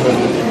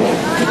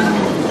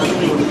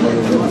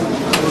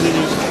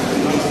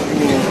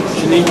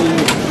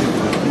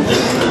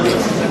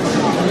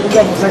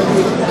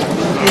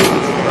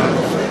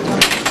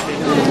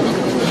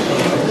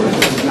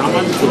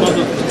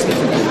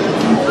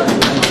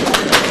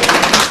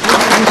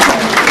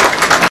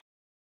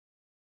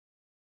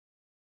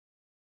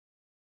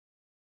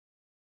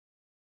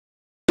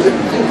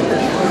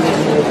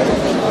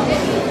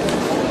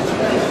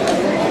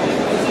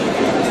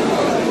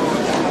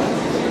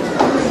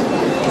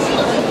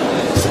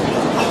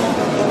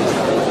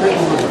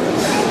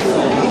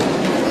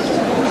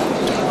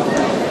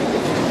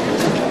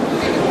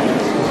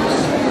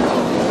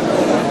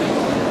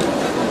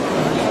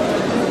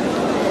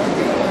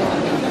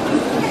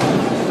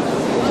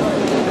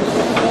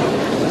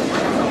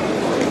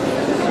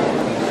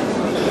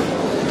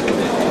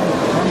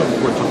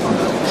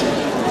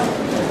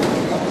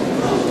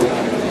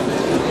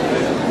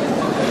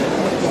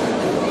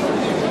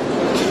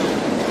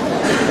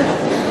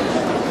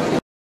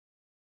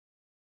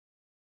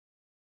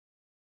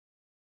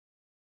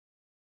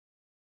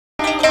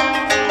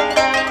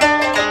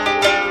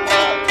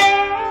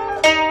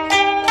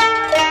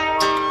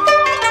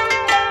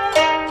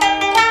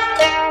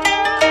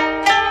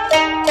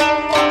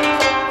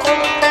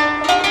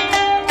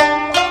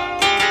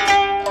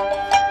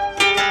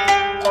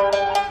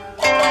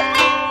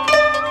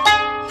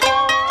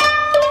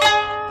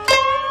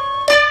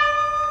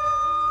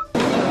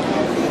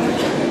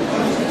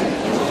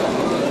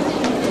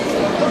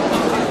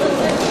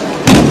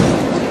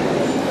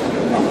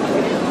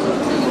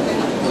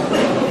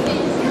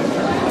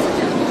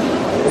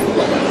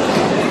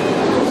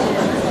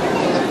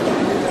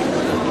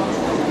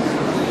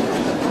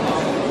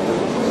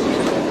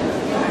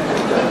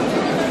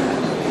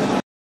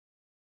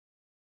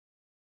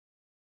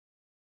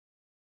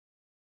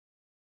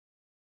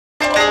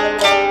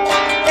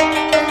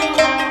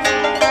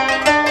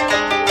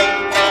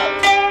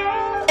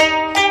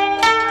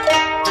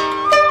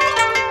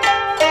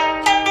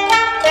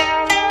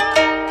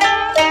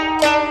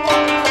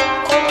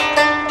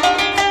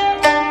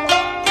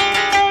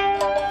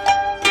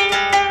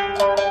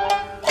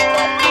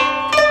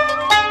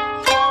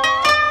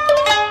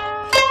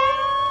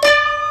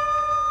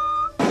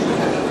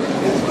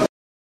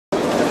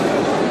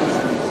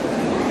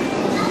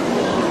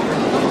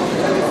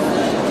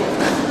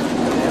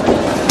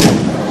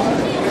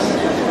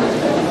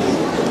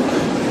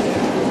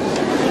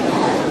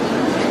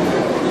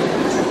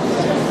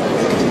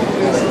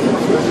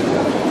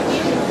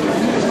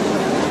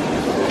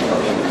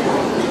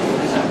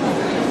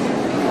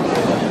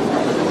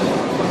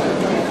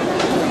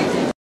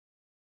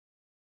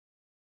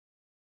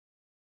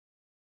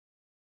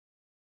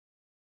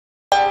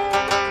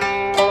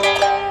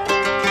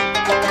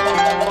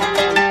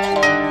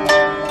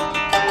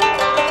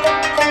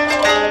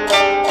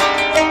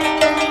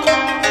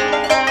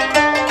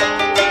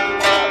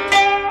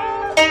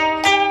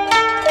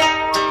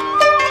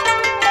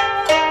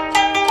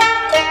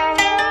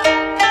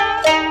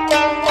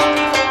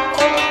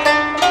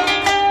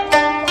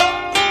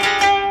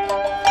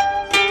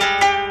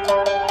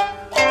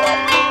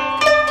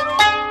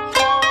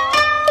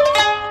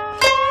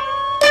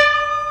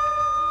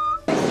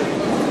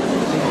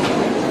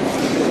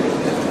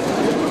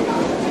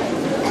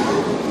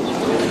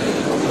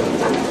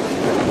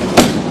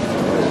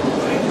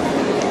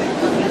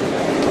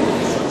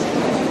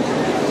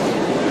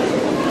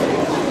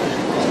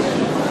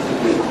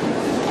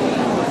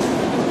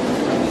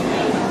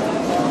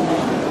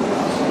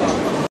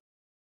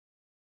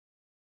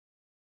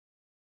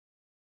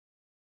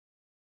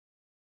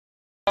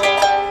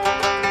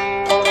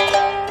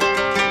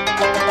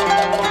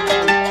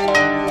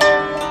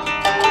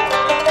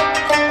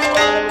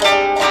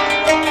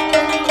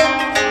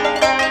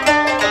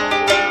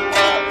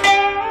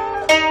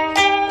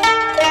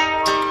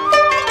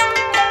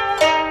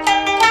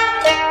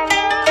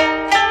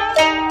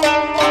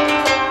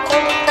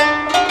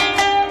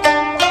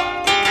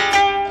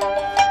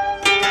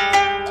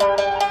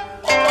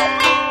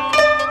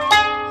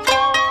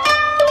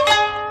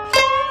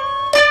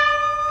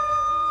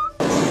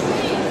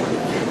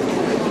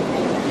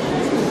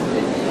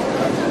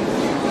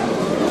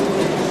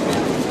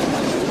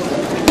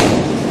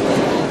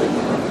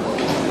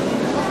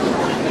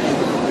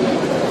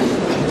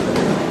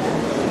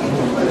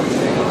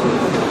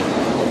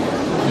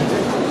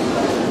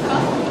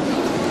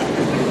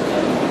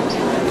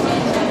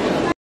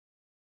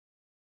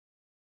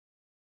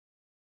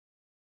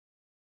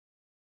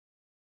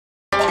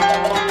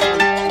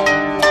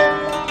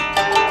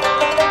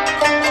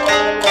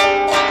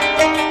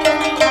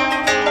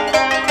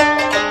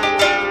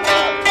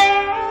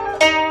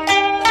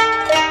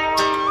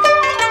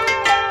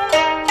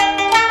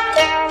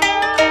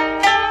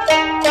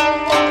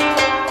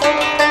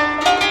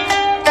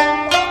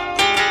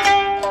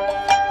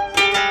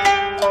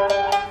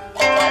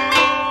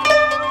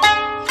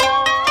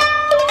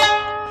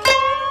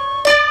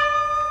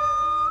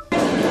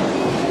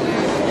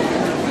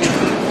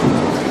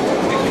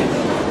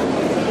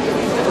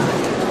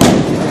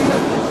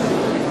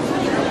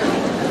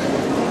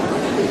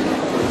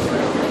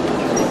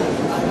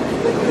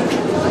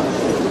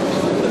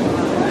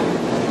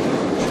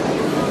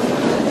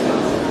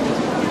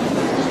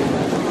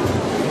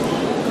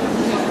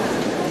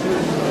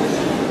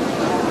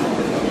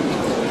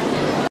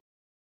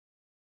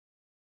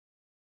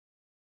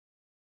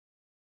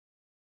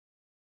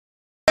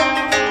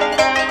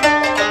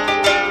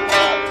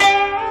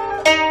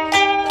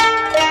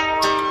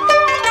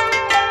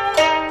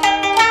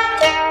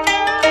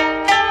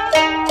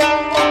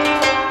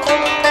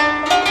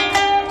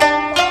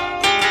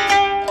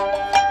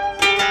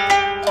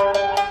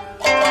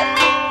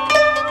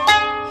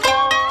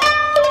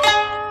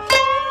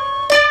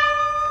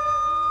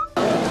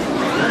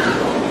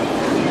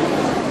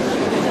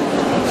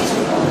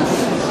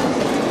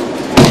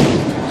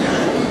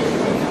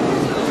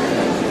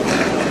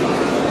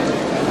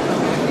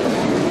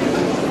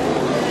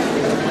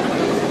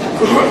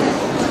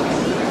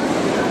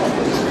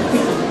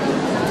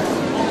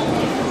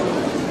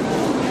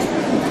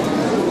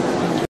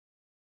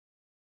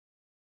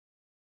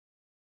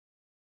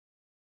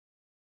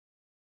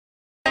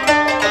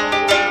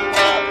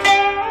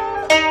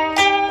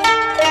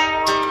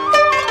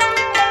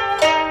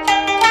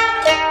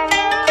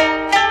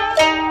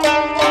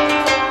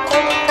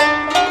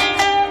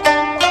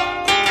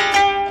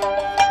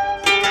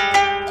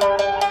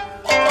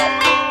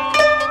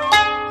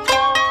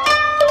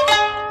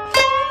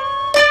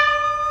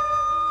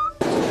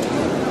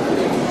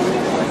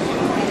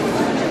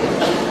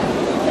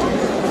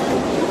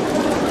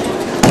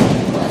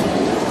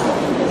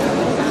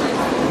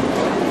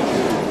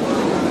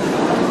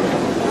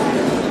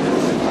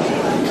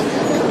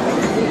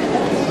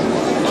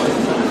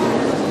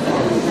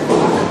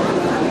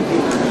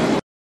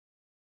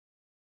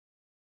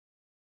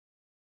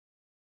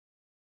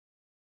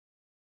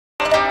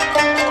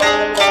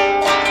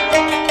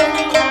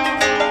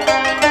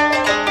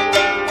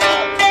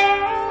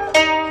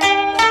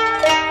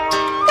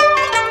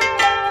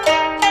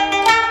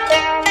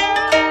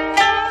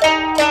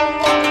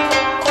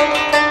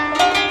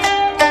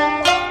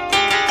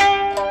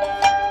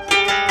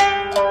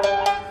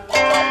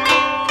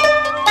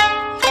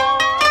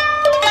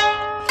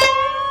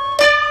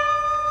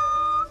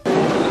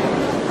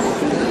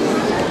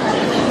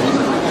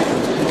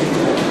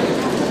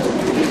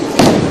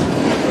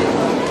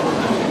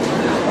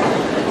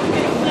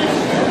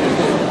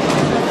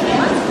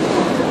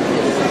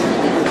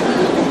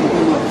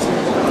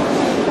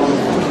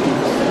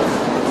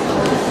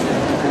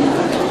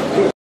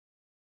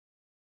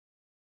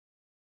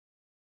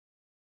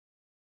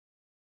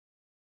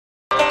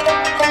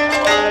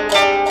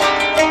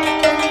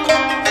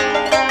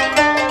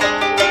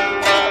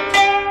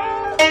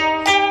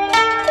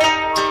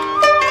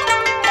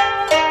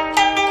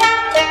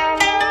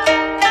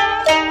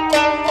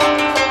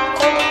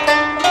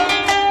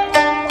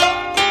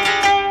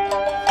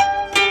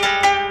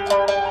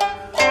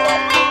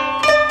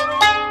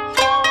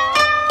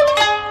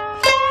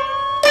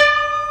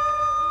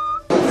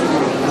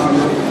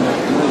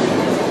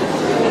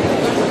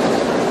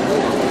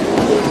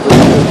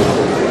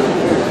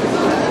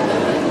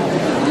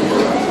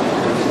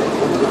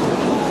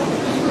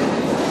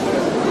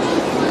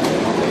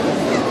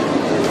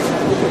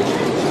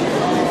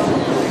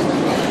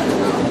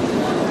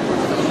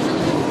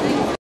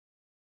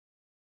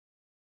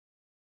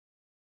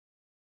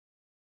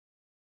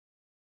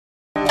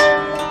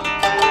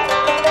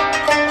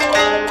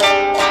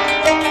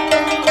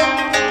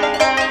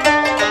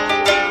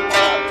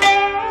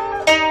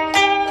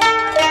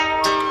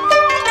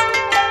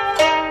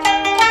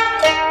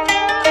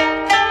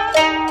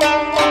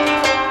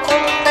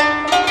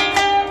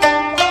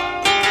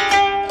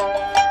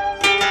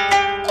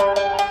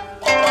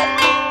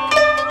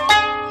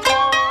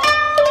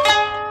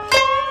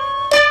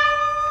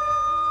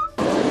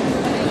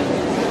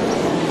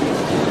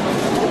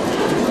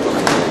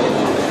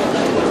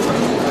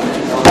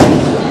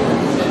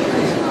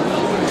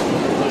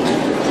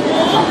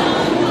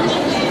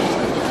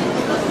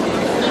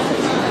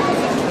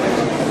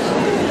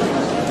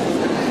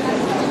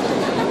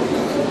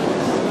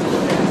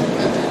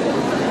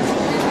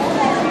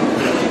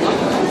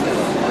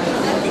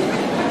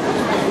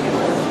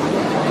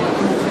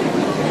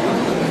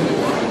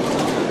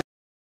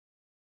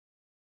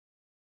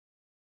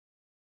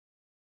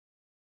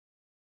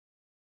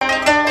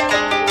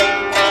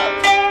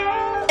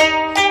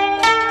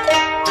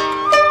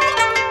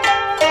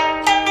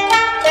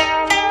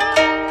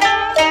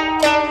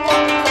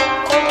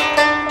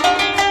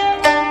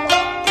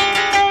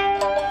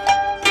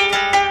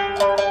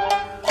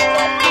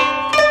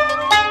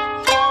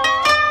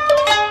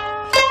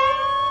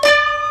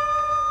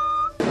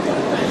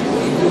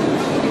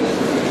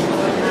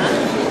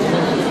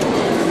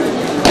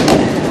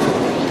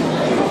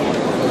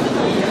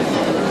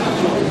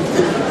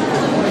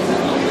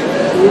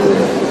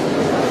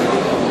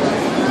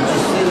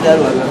であ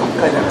るわけばっ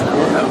かりだから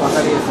ね、分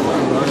かりやすいも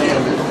の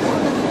ね。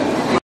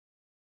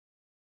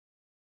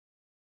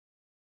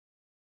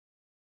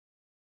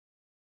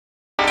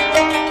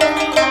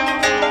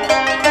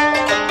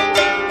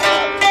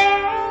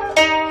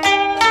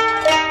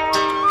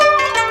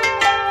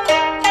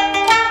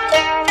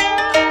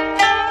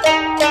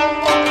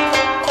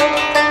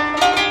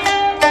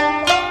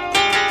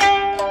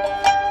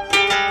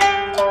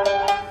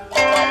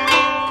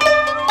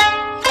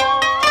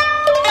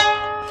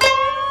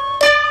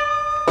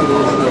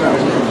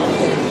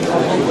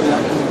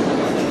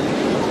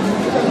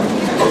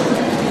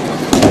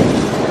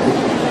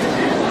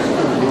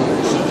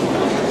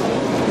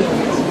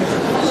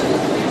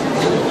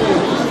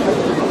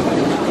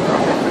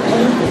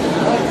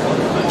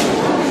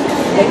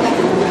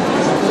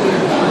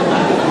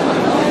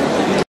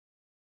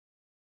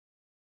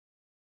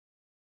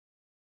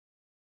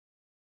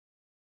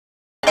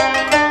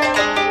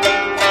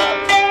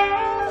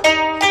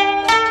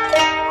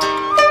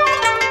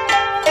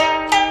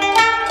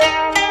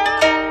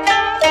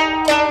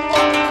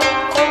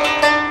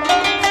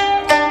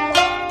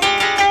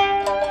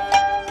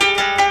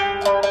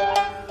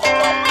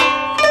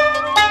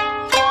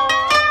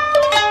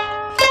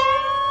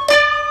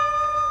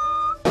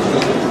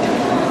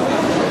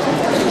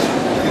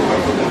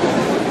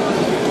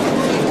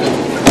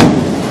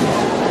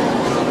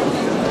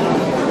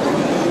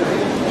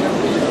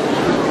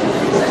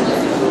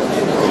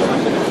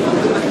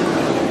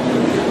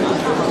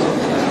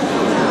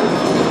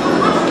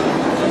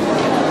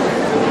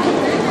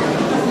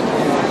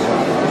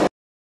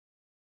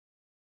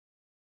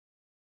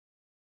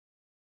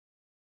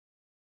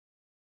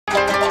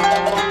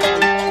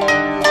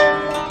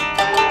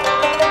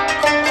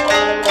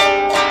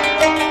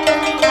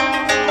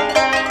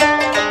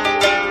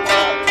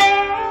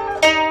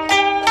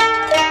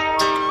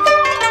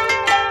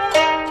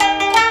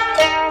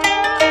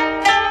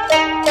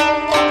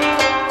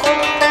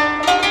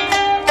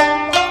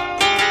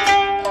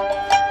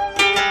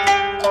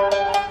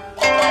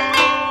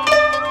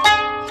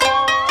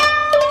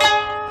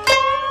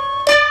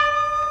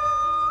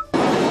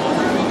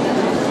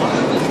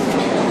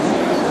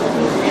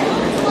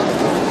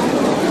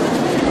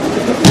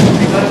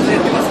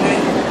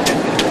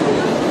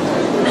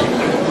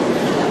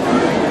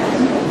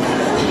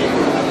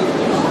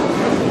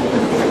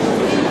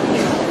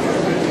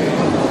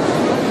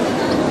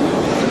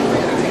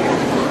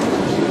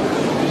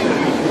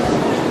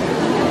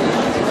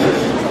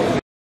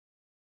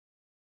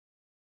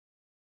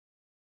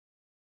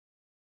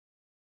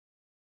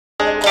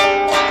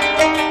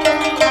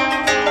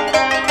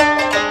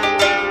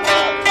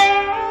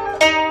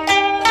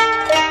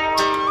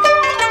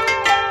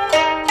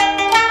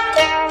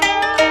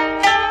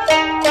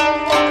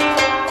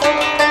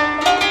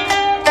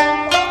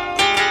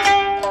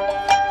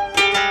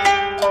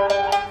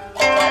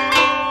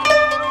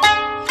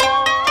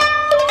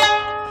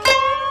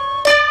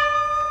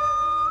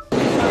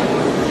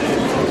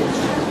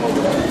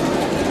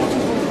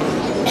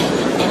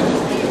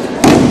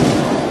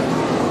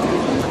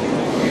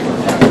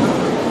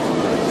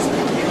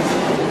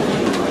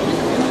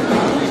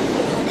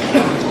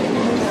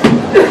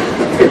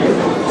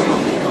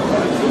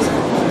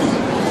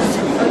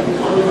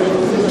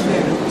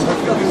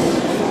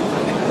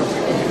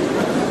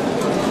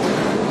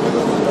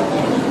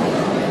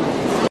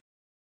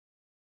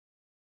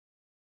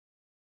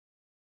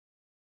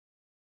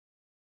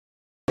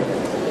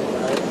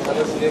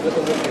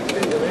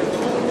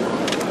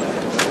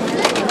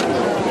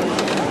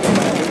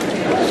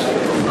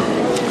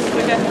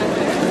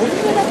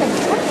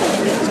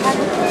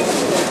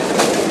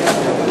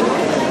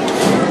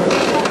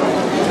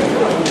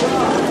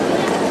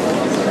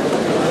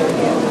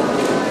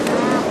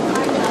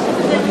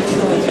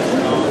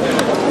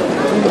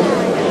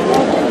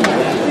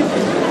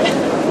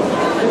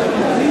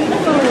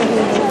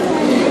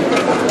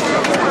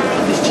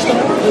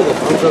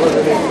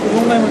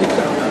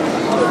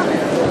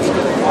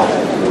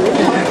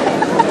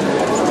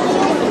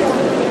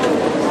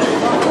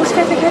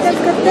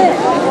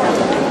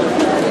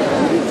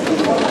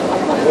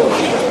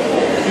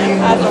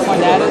なとこ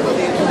にあるって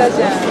言った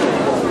じゃん。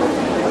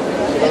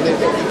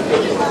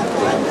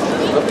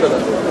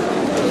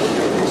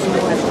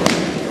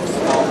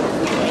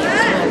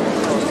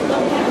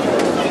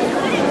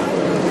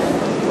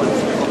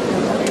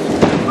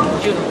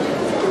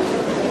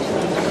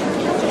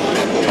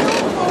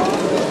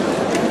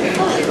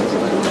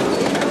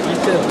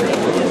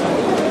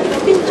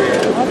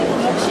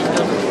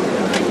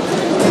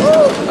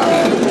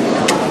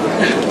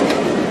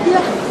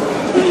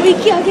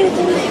息上げる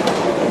といいよ。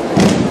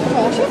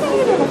足上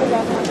げることが。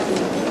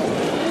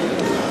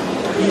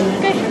一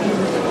回。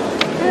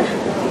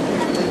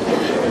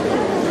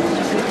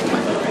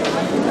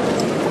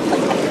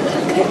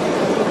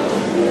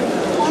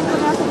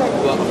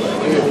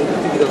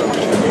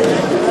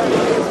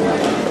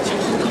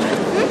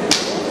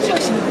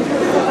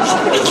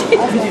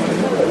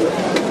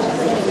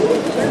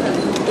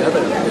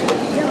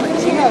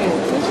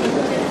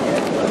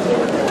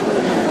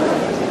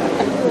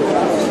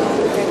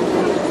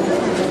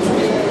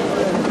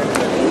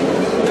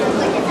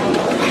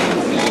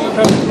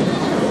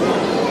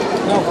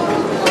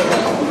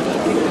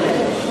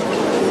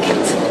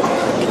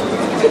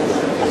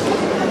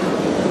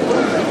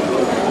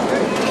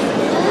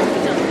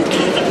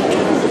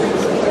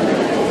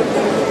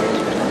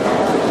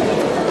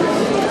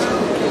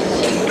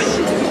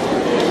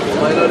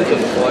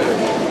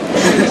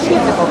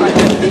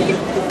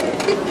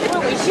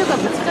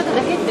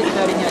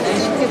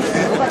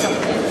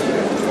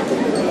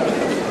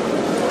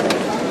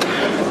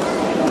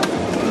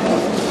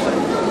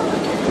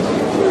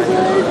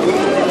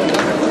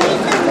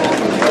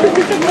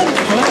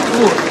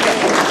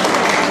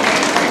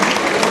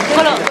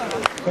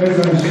第3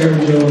試合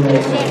場の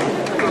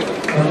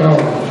方は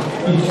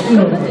5つの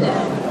方、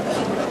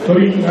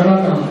鳥7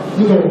段、武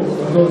道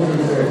先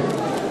生、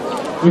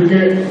受け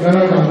7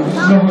段、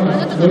篠原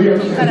紀明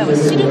先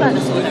生でございま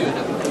す。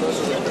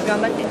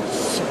頑張って。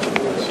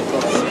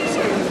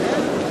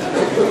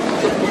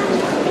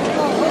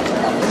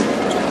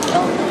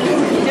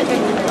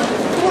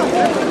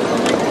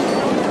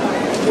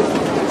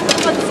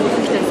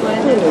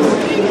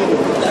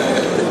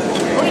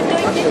置いと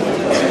いて。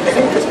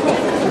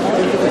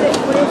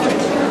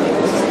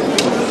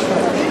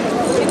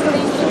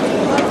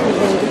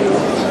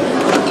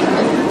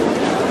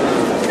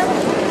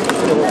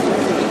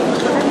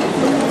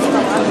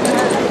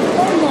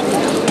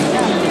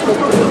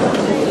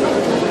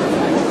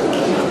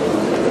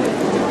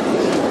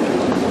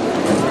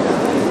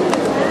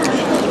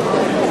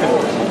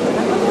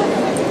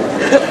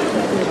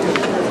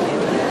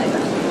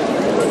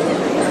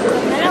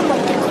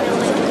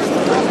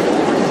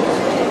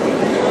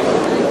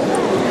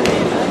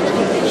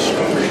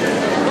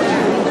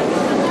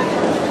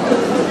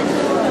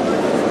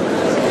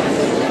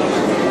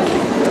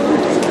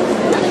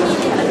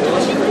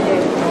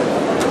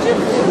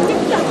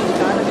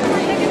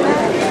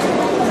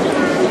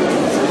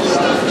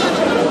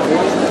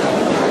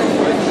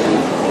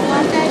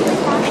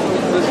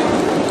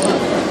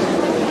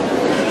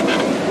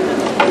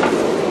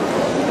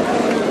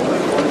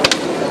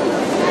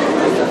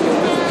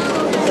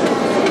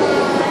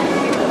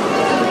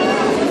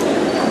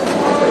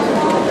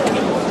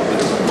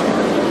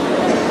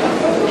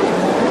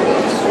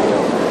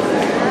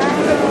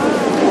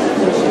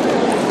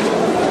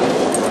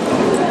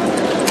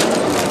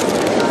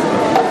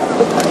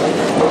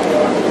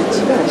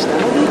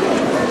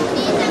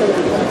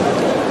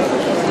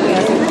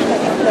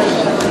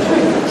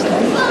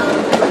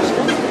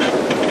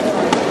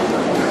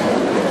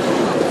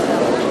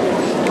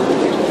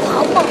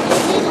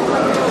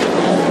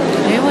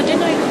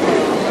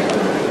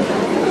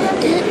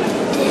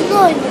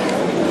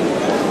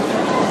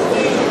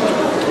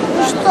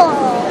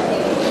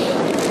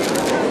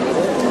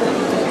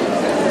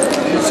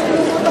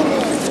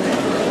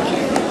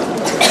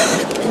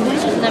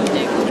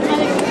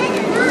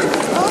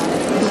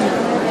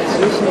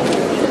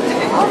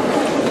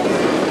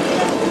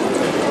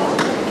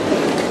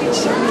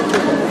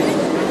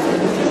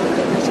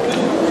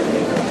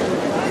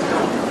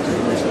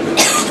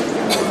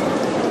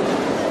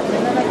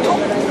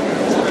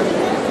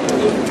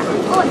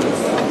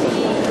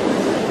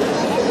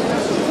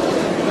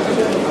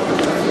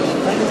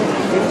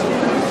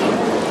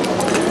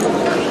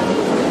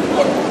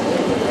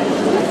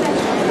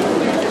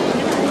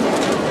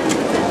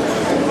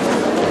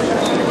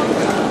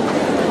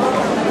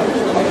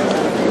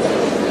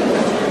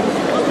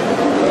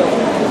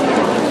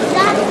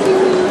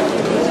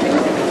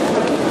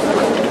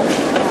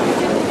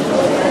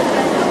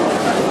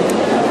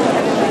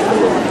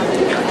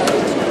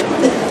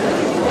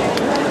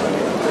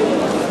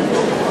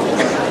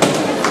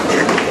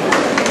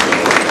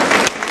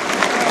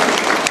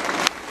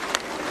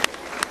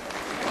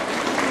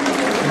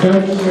第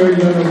1試合に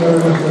ござい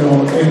ましての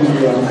演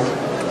技は、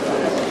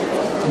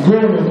ゴー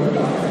の方、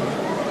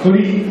鳥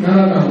7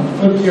段、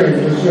落合義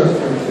康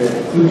先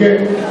生、受け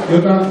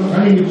4段、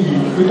谷口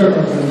豊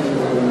先生で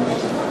ございます。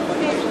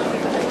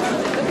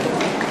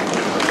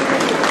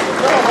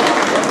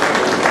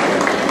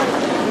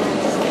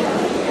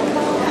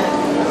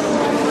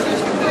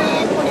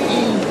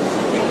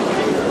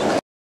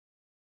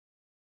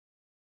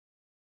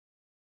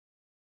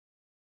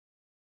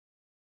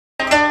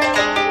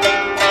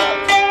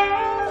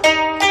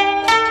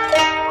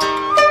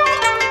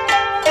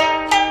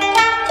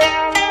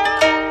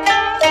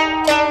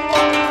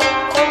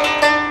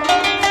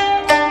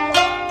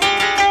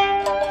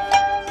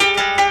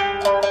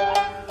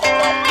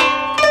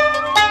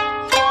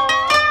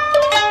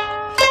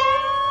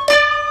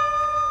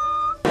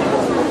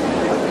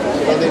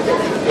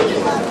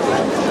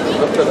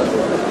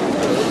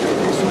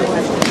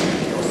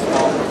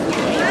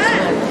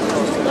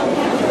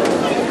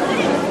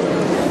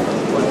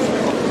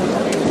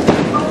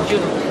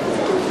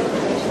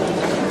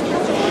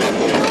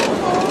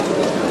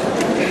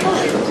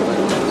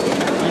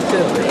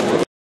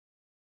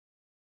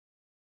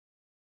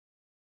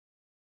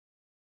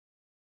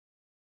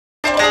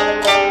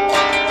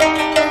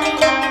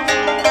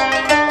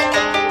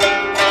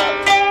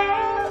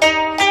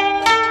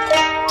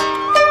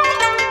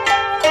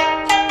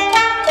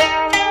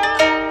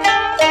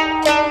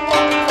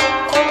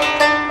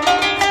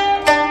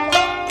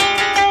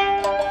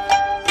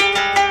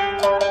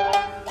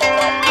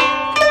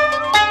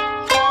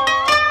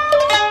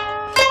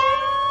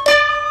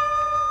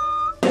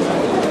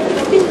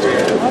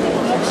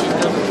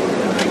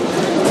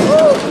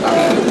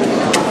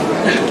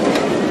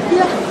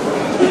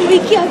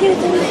息上げる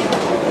とね、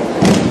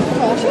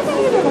足を上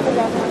げればよかったじ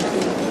ゃん。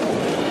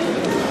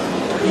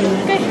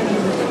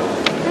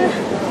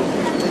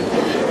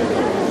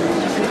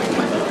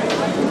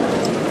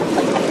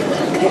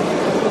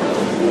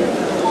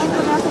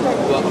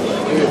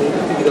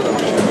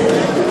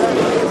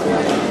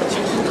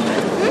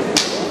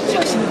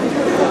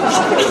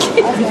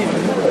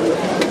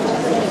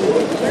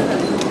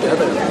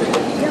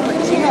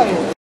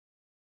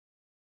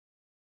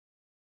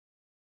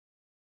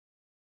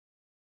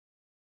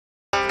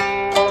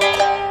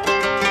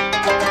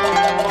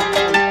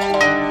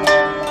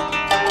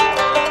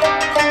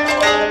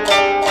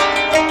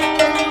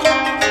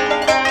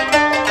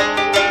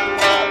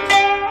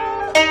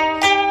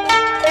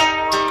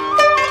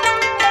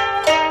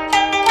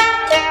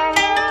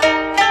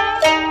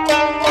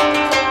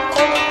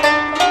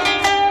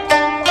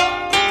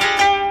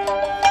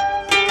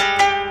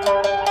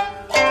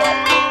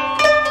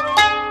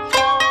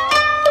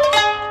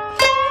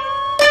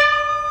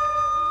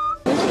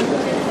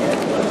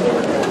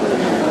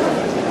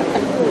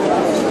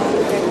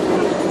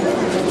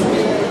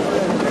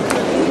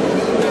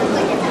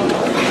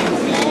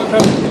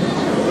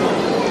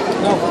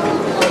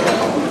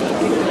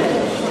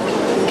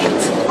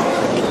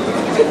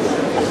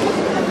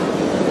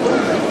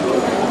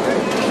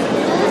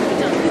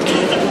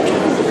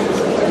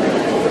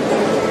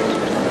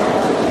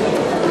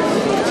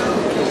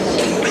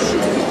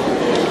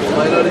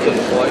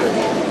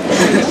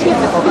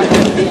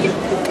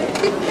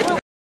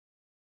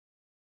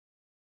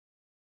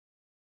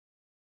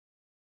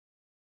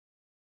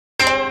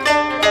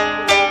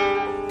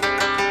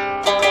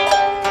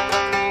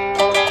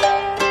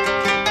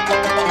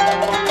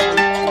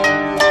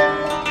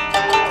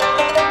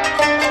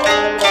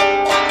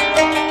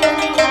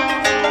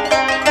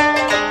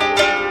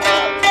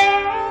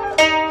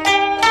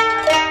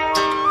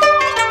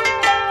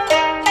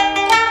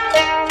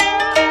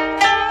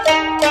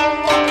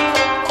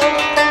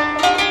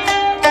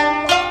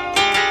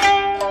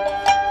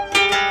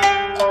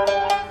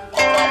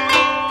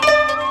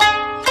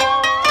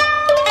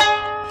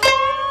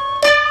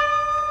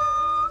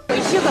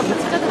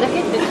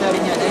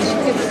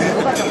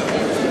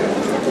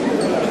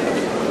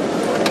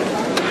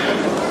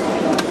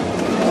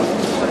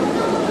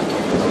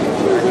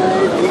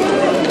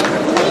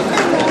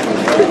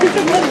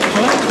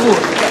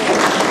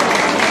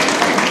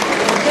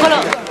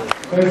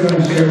第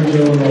3試合場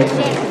の方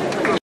は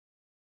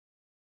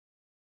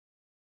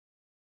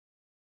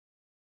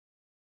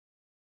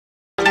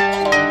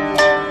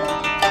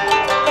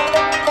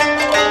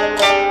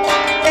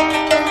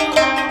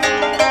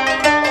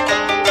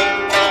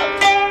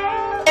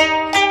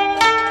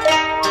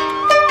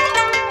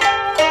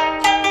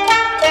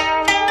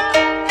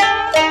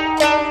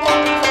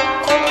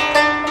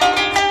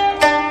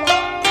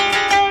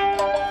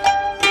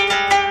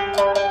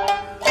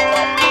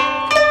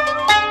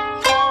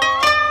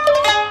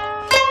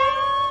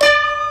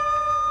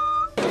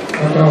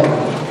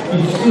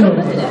5つの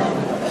方、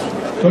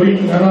鳥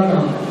7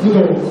段、武道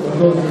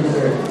和夫先生、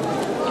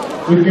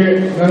受け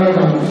7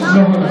段、篠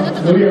原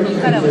紀明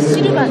先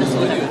生でございます。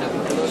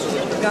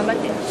頑張っ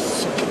て。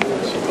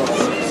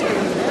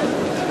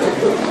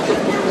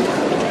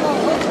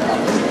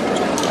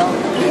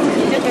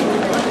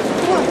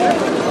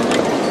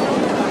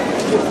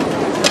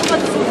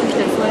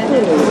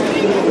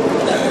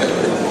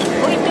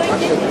置いとい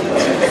て。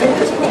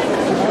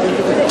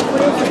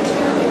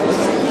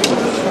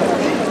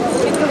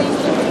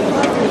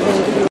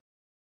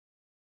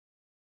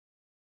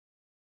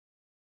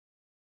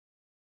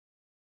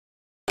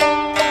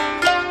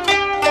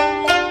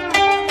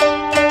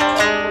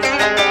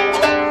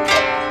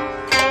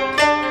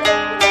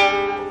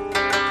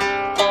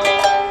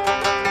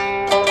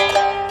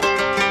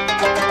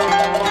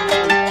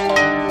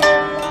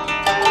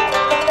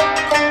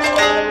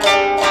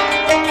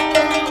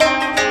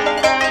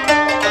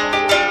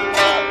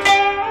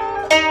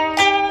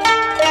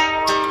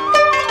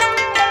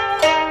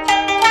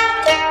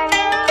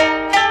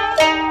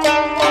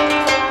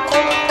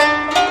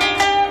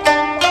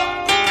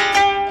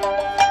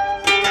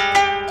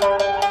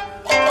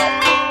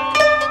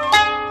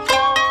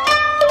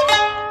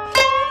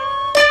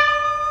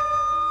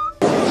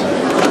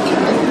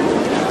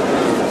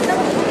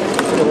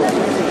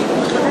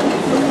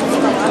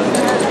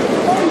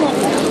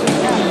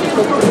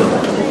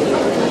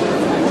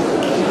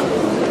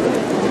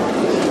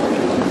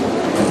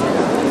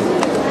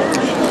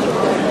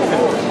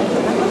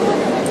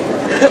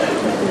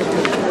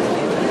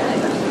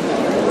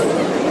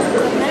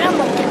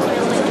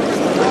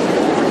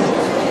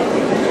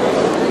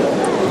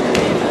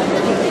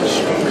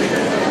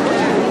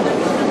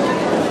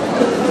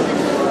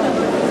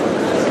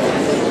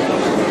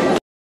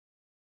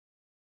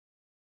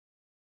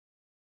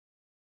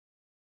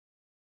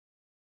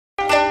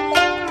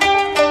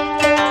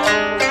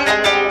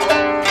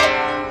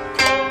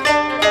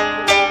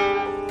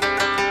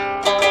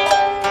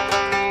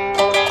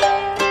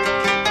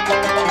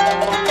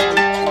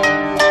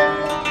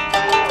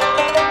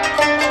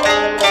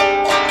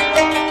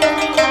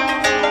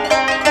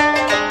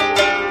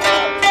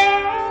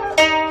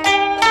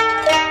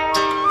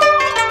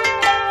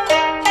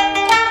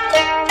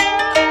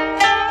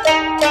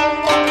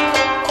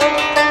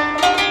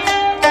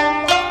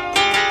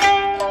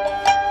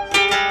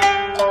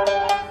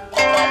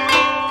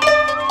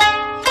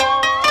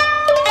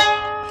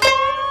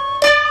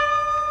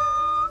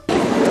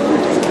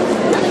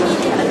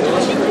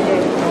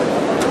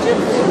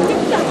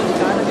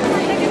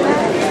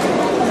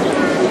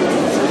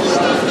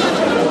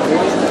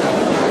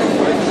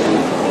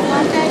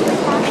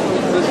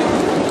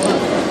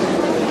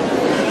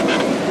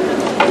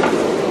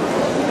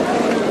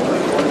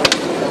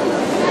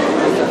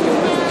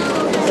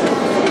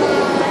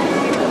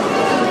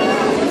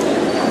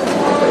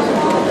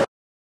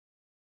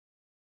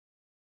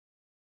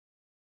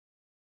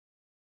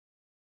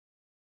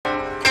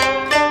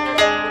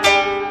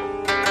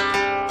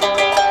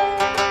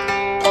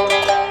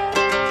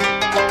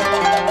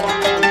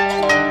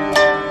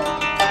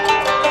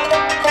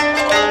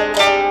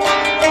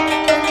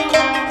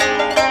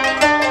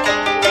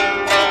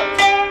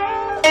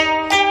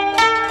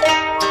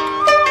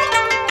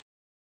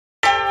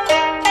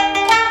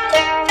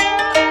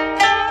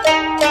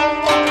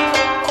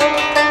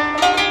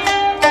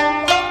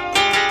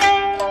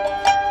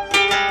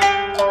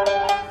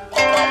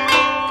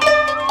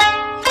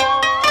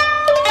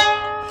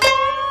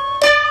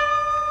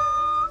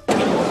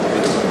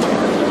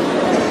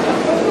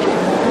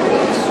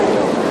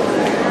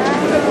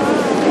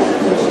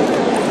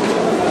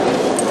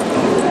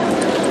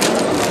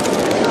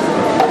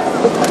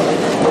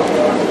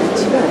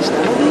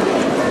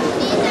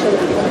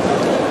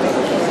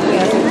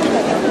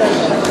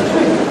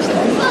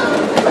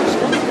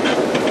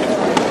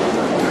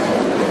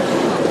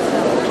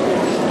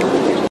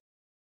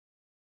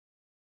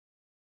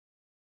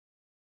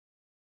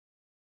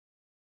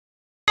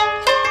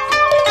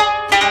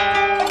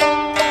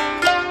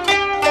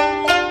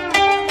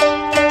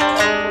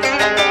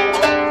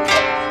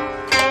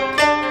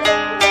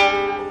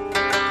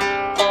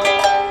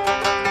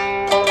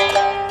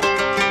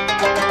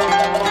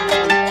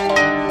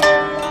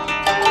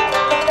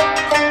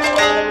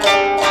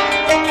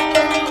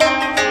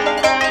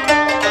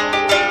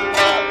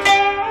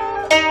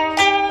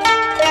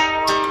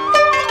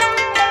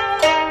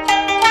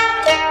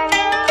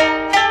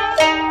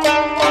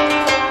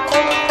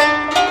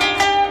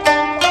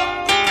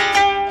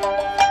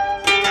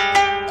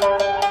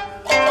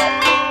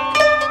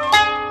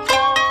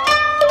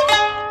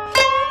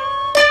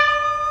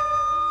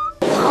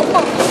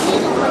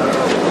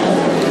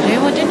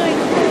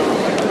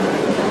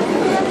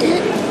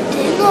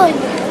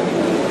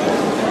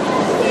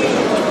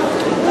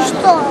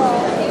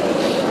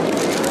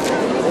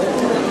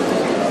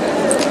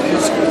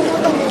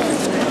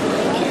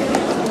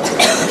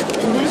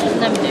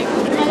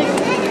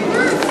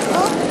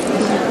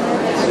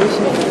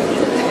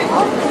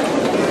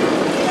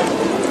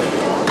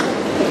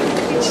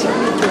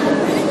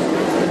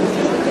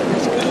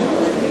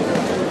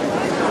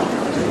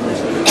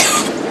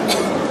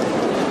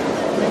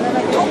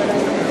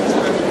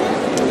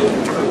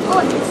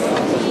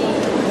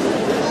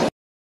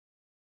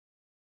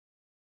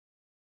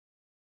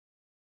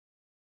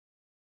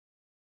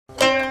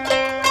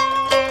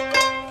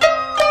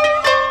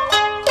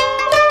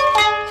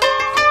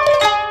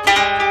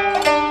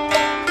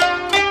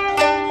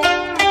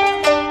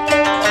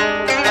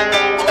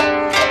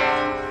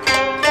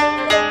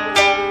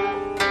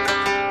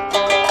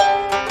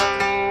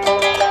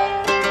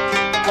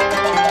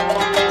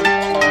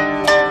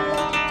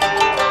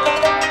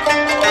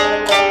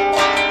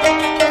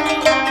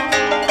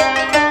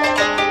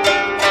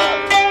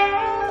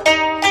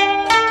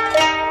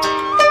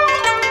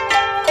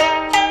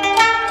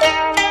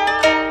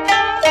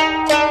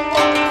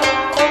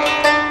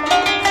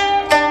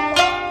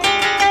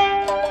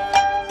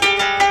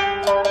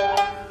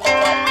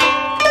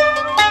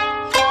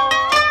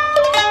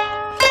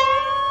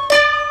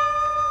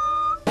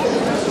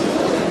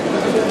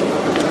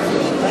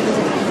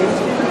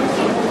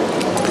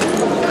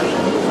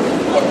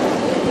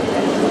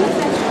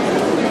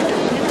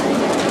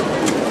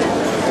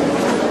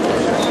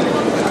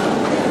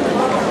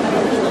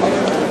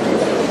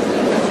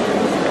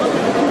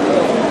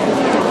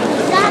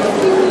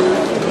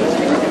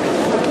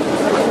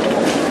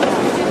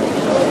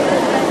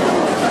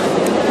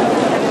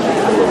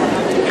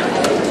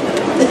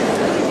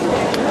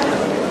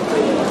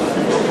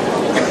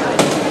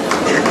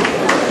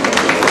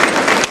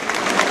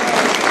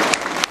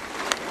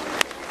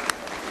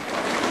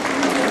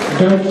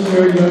第一試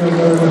合になりま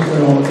して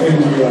の演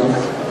技は、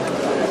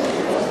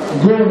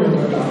ゴーの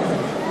方、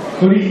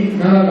鳥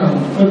7段、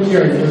落合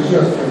義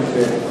康先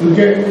生、受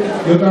け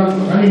4段、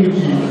谷口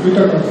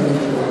豊先生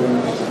でござい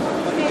ました。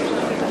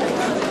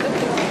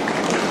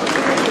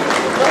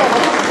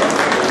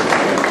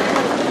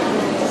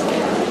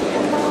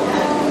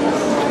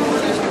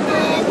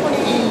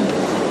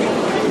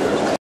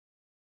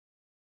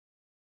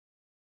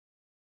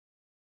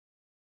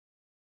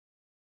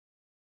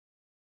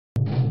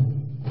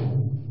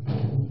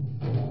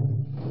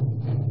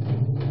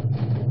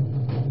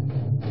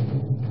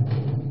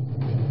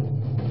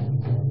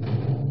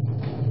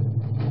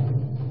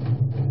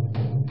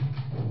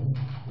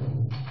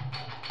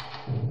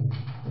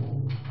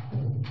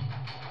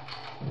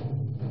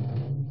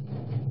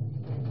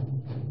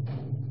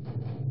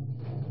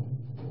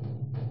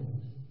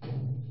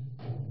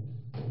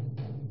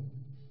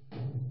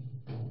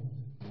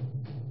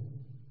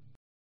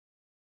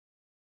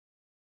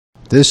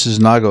This is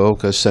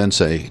Nagaoka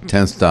Sensei,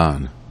 10th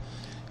Dan,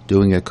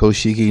 doing a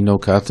Koshiki no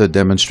Kata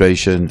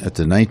demonstration at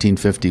the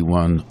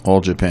 1951 All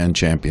Japan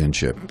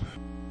Championship.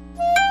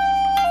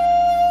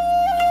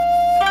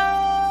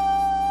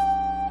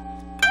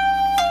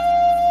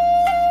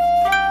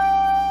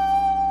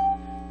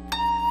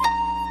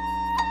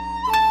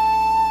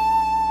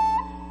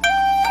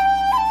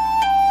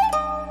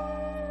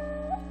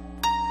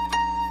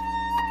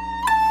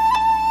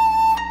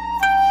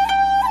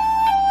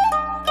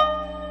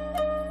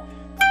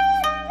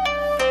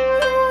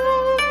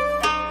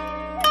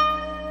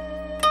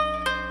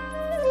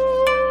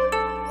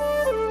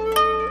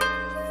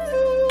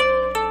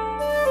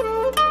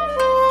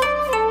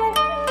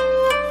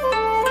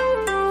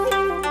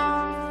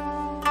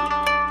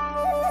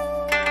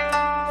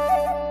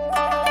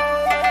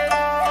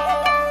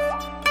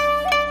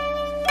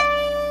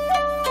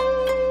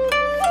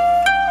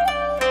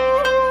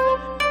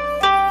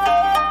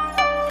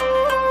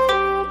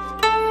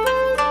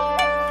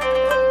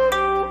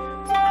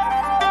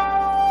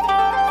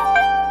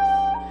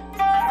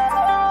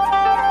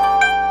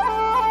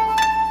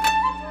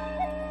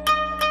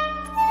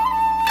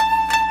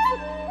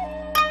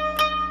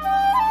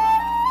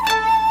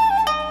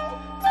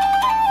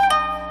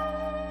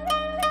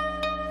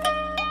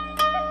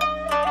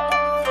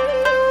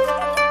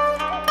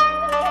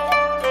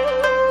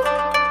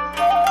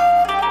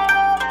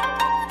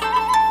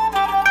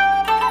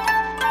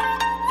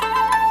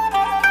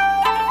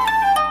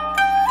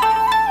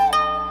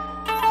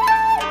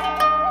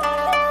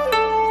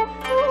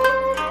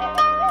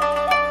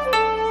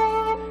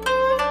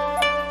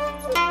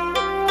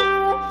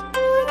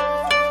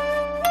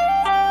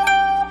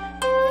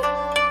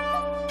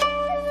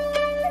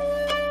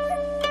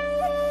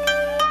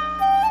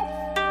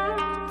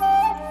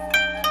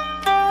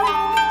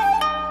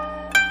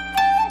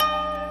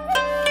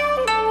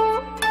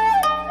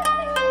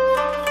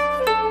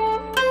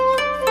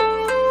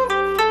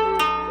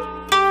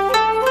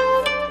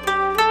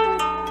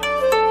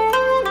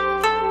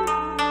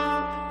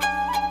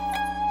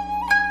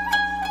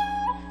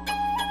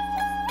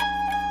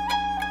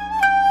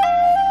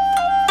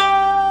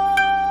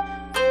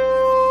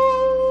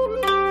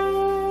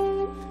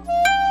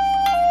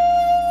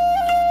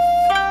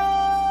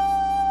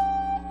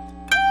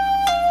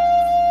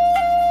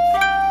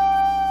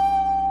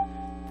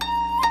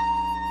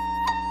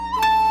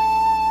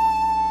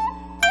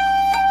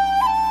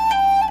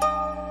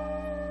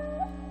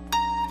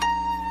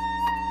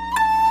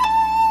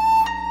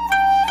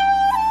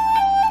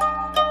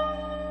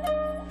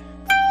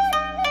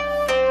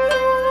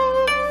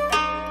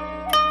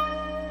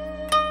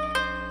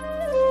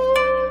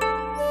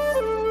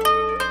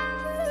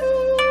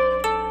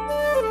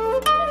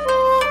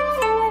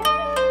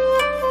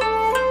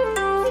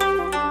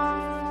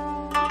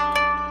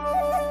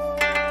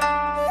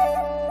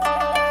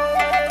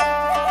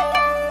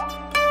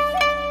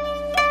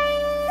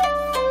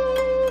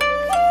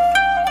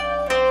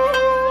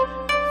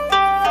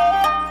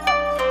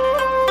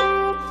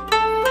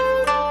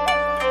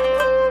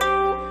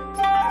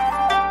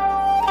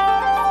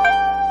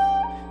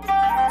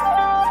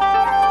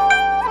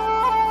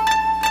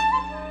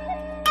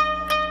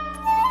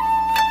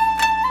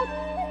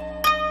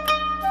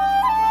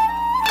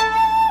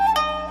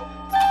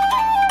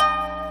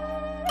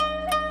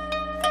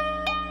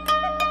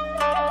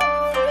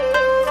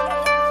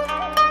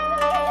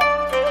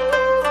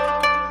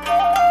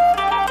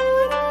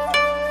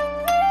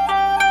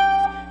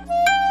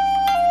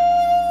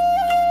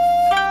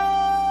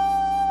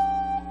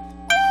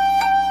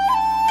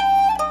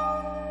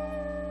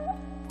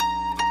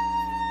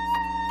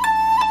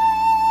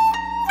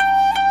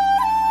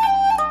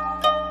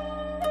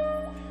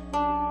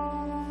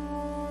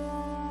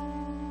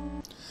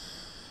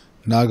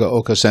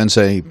 Nagaoka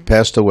Sensei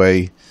passed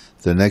away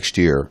the next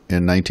year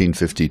in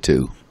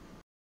 1952.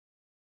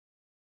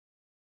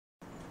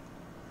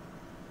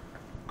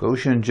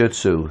 Goshin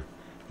Jutsu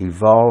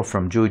evolved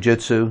from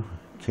Jiu-jitsu,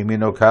 Kimi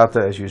no Kata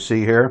as you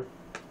see here,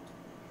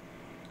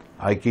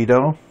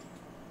 Aikido,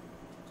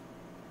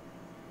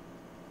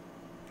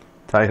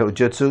 Taiho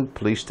Jitsu,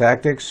 police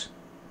tactics.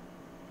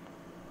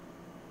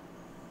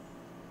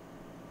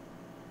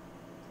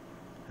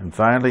 And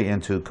finally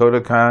into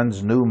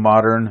Kodokan's new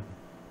modern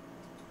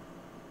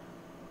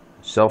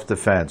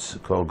self-defense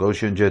called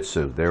Goshin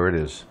Jitsu. There it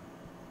is.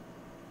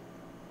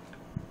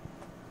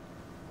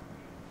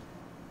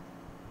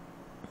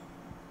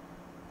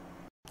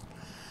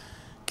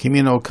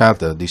 Kimi no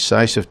kata,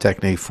 decisive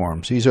technique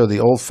forms. These are the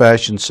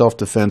old-fashioned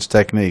self-defense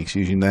techniques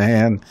using the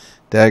hand,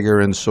 dagger,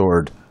 and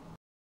sword.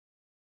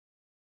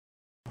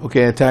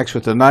 Okay, attacks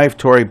with the knife.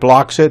 Tori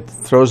blocks it,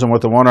 throws him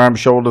with the one-arm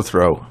shoulder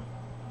throw.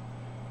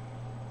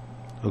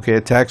 Okay,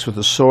 attacks with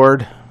the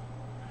sword.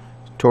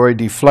 Tori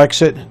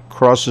deflects it,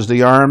 crosses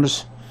the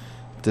arms,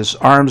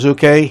 disarms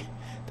Uke,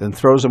 then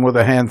throws him with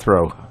a hand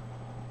throw.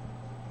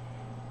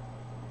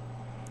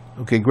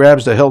 Uke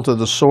grabs the hilt of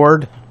the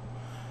sword.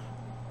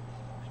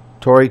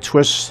 Tori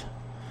twists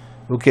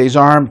Uke's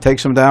arm,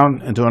 takes him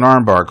down into an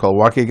armbar called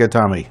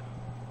Wakigatami.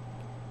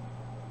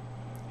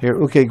 Here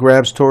Uke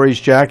grabs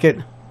Tori's jacket.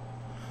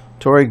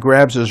 Tori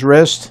grabs his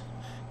wrist,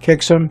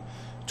 kicks him,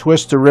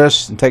 twists the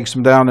wrist, and takes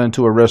him down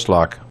into a wrist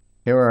lock.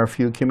 Here are a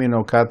few Kimi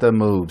no kata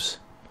moves.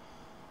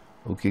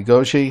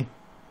 Ukigoshi,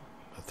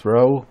 a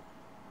throw.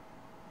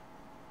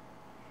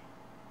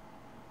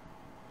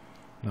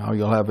 Now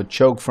you'll have a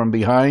choke from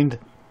behind.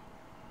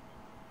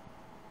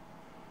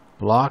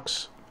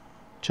 Blocks,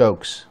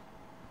 chokes,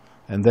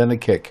 and then a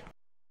kick.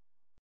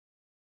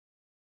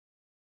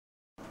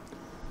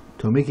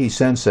 Tomiki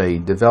Sensei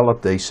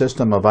developed a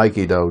system of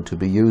Aikido to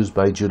be used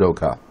by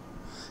Judoka.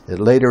 It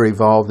later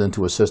evolved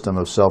into a system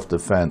of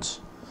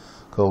self-defense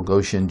called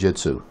Goshin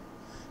Jitsu.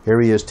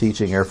 Here he is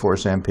teaching Air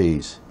Force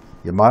MPs.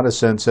 Yamada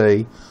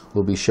Sensei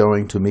will be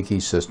showing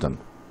Tomiki's system.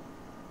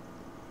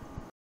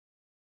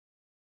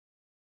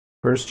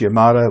 First,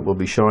 Yamada will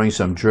be showing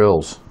some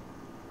drills,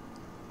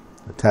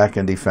 attack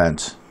and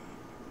defense.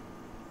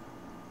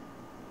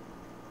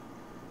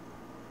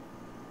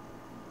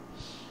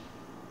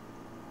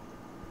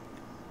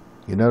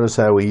 You notice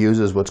how he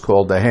uses what's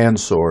called the hand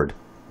sword.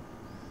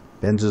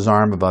 Bends his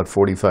arm about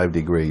 45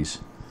 degrees.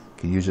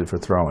 Can use it for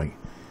throwing.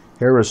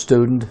 Here a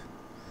student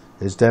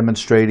is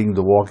demonstrating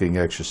the walking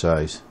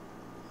exercise.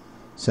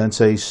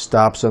 Sensei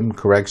stops him,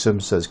 corrects him,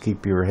 says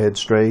keep your head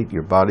straight,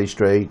 your body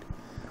straight.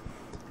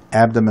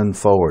 Abdomen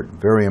forward,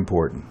 very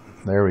important.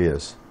 There he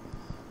is.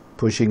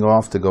 Pushing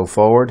off to go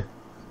forward,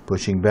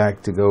 pushing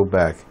back to go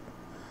back.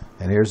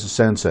 And here's the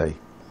sensei.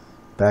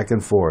 Back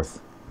and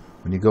forth.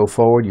 When you go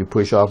forward, you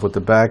push off with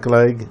the back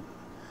leg.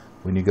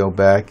 When you go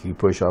back, you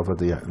push off with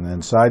the... And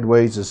then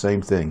sideways, the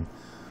same thing.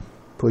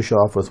 Push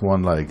off with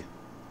one leg.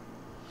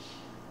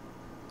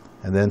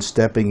 And then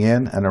stepping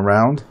in and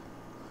around,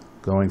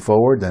 going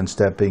forward, then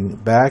stepping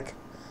back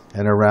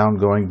and around,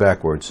 going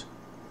backwards.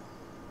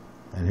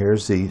 And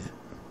here's the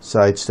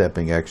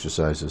sidestepping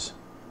exercises.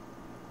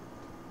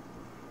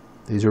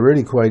 These are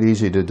really quite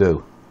easy to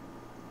do.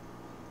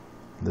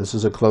 This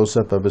is a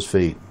close-up of his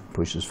feet.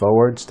 Pushes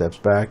forward, steps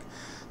back.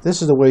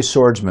 This is the way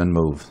swordsmen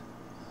move.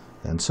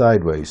 Then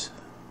sideways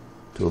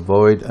to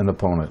avoid an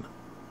opponent.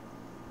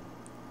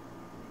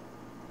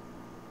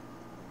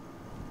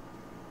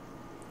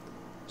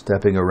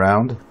 Stepping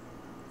around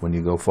when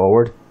you go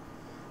forward,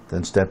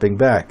 then stepping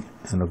back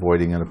and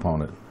avoiding an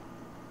opponent.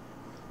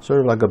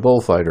 Sort of like a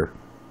bullfighter.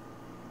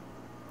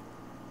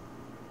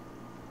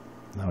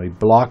 Now he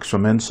blocks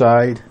from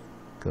inside,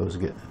 goes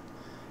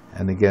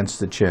and against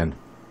the chin.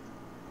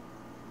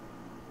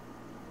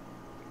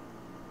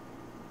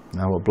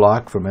 Now a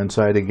block from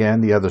inside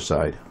again, the other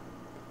side,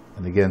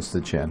 and against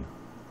the chin.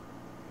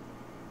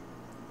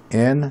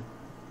 In,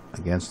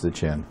 against the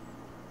chin,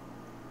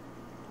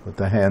 with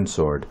the hand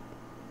sword.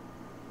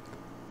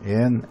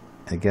 In,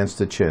 against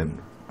the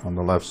chin, on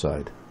the left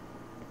side.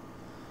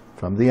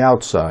 From the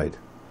outside,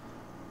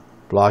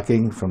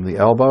 blocking from the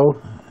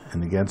elbow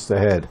and against the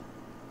head.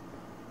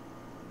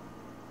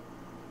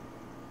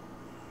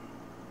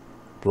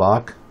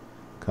 Block,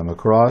 come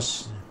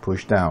across,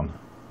 push down.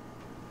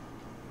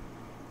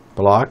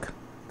 Block,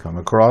 come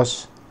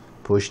across,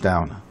 push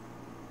down.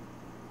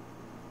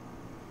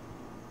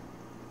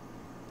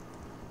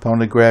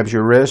 Opponent grabs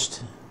your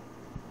wrist,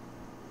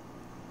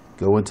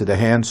 go into the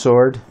hand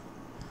sword,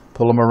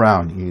 pull them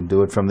around. You can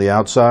do it from the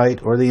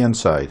outside or the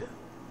inside.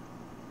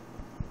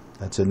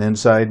 That's an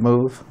inside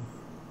move,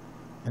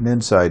 an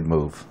inside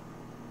move.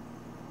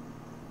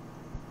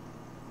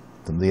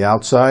 From the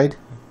outside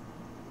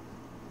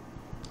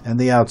and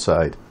the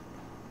outside.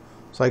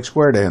 It's like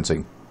square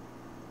dancing.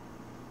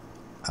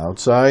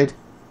 Outside,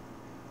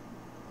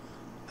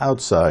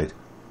 outside,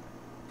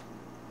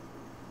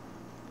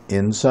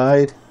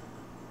 inside,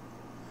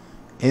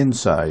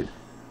 inside.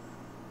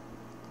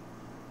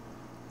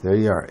 There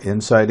you are,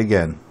 inside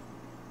again.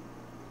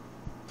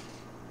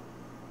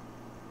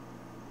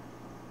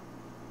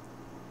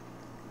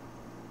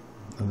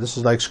 And this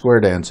is like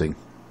square dancing.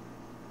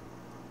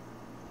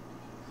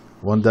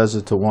 One does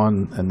it to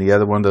one and the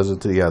other one does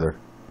it to the other.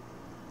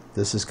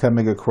 This is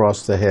coming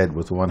across the head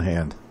with one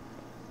hand.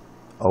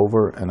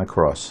 Over and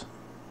across.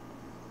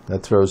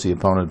 That throws the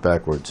opponent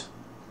backwards.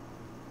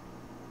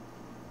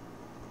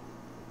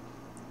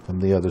 from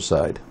the other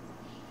side.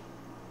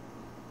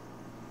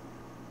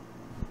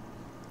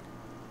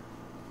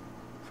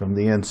 From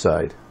the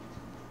inside.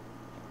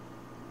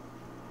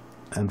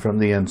 And from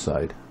the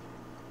inside.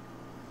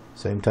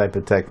 Same type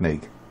of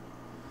technique.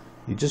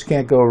 You just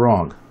can't go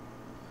wrong.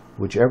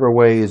 Whichever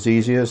way is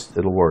easiest,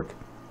 it'll work.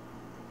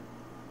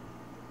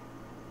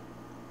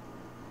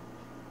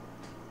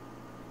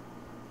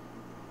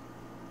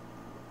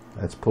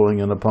 That's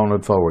pulling an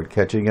opponent forward,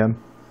 catching him,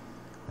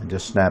 and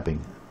just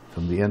snapping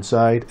from the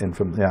inside and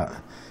from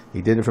the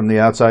he did it from the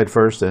outside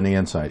first, then the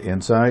inside.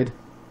 Inside,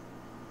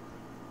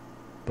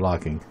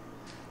 blocking.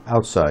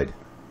 Outside.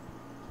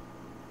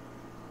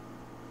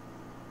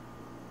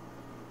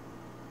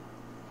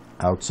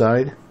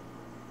 Outside.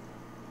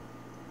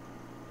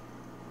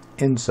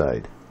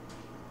 Inside.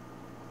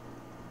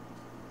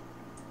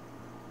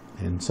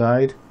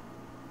 Inside.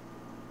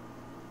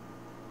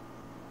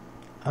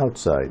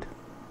 Outside.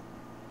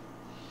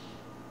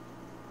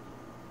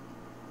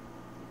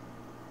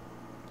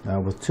 Now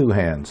with two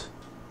hands.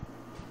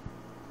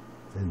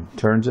 Then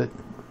turns it,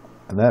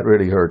 and that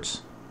really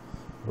hurts.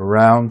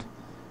 Around,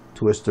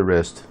 twist the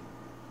wrist.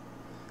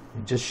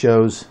 It just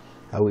shows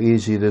how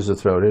easy it is to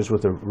throw. Here's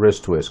with a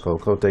wrist twist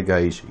called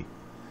Kodokan.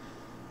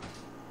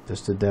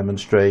 Just to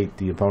demonstrate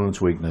the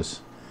opponent's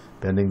weakness.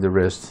 Bending the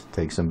wrist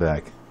takes him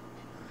back.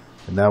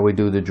 And now we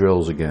do the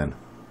drills again.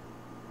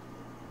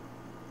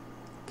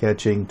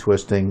 Catching,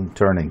 twisting,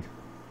 turning.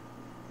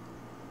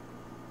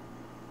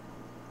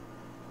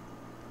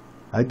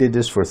 I did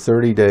this for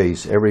 30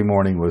 days every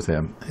morning with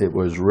him. It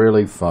was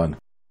really fun.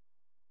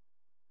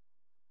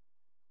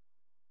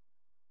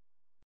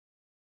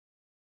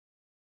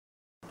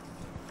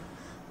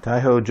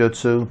 Taiho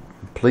Jutsu,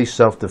 Police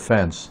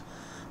Self-Defense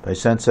by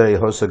Sensei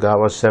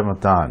Hosogawa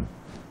 7th Dan.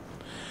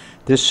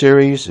 This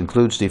series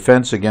includes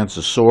defense against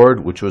the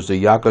sword, which was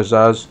the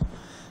Yakuza's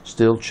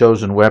still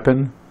chosen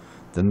weapon,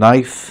 the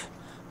knife,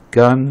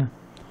 gun,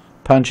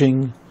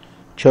 punching,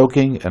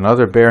 choking, and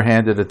other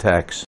barehanded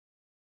attacks.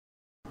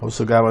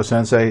 Hosogawa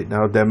Sensei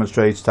now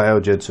demonstrates Taiho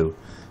Jutsu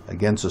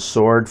against a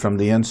sword from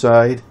the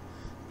inside,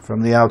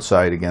 from the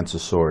outside against a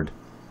sword.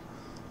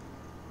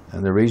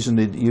 And the reason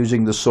that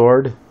using the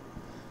sword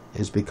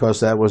is because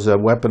that was a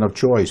weapon of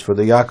choice for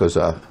the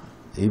Yakuza,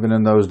 even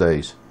in those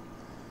days.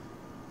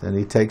 Then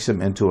he takes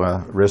him into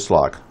a wrist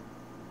lock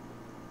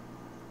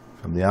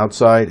from the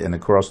outside and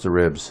across the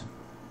ribs.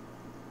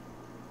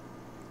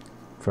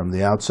 From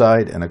the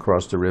outside and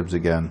across the ribs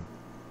again.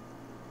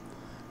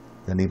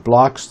 Then he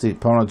blocks the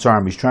opponent's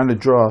arm. He's trying to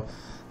draw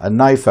a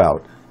knife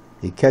out.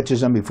 He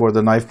catches him before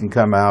the knife can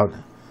come out,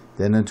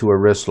 then into a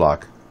wrist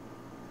lock.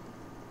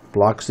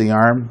 Blocks the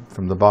arm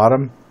from the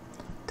bottom,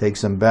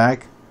 takes him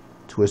back,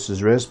 twists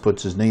his wrist,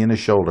 puts his knee in his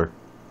shoulder.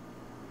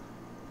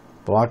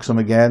 Blocks him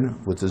again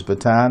with his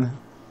baton,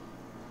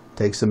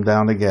 takes him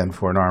down again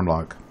for an arm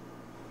lock.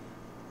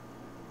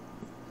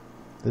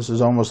 This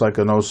is almost like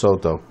an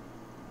Osoto.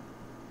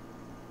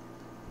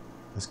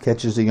 This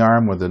catches the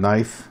arm with the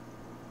knife,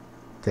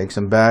 takes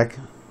him back,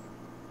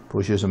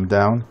 pushes him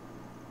down,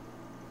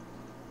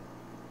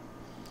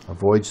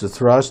 avoids the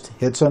thrust,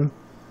 hits him,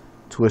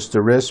 twists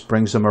the wrist,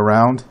 brings him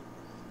around,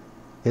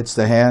 hits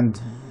the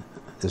hand,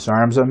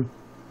 disarms him,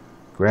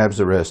 grabs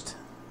the wrist.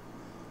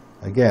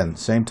 Again,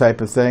 same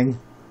type of thing,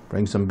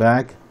 brings him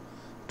back,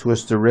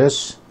 twists the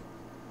wrist,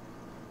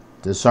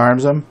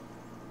 disarms him,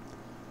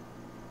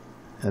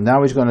 and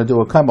now he's going to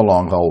do a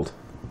come-along hold.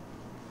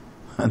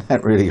 And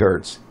that really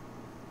hurts.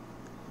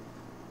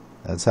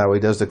 That's how he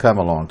does the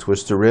come-along.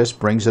 Twists the wrist,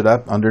 brings it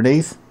up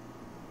underneath,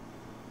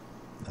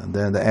 and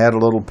then to add a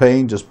little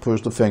pain, just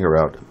push the finger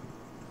out.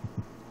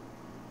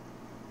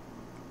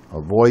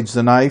 Avoids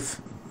the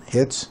knife,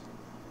 hits,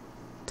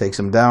 takes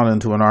him down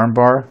into an arm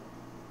bar,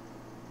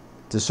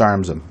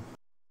 disarms him.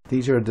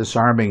 These are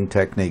disarming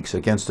techniques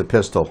against a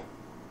pistol.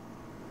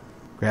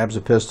 Grabs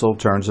a pistol,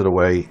 turns it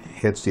away,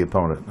 hits the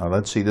opponent. Now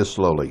let's see this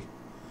slowly.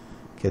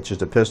 Catches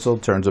the pistol,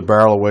 turns the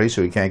barrel away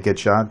so he can't get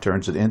shot,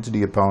 turns it into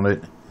the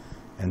opponent,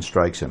 and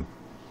strikes him.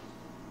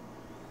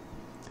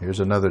 Here's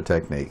another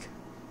technique.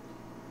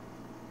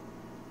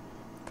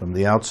 From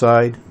the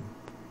outside,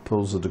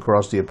 pulls it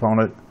across the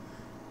opponent,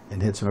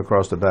 and hits him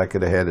across the back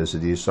of the head as he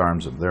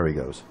disarms him. There he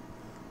goes.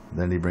 And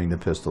then he brings the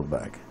pistol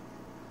back.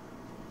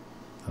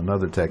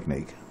 Another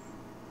technique.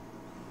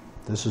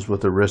 This is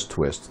with a wrist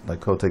twist,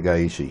 like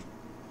kotegaishi.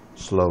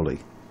 Slowly.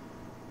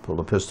 Pull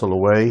the pistol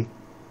away,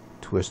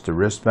 twist the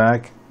wrist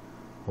back,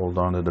 hold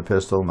on to the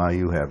pistol, now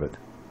you have it.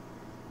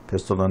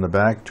 Pistol in the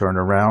back, turn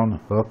around,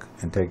 hook,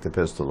 and take the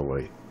pistol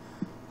away.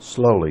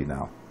 Slowly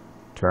now.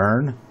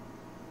 Turn,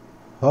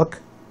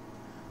 hook,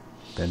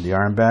 bend the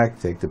arm back,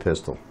 take the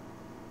pistol.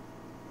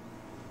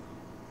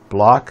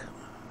 Block,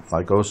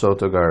 like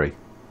Osotogari.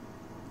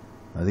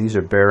 Now these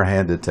are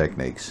bare-handed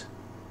techniques.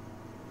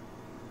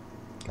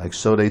 Like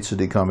Sodeitsu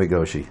de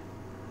Kamigoshi.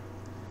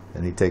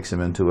 Then he takes him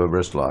into a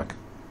wrist lock.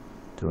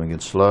 Doing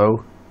it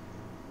slow,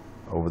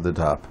 over the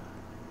top,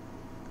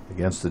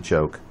 against the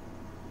choke.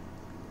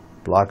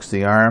 Blocks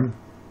the arm,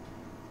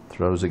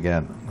 throws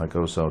again, like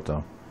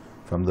Osoto.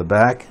 From the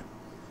back,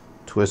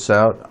 twists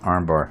out,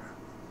 armbar.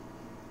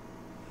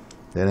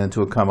 then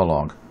into a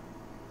come-along.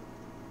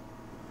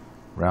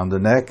 Round the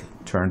neck,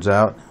 turns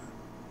out,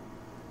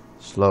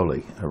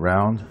 slowly,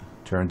 around,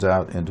 turns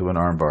out into an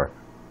armbar.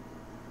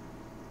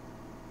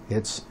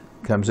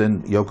 Comes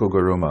in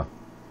Yokoguruma,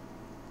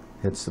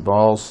 hits the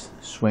balls,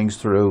 swings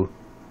through,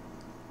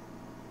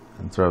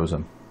 and throws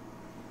him.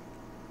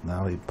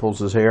 Now he pulls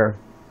his hair,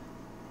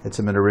 hits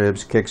him in the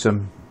ribs, kicks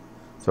him,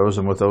 throws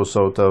him with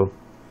Osoto,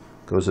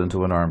 goes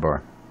into an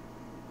armbar.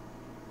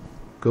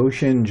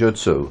 Goshin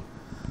Jutsu,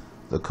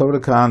 the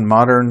Kodokan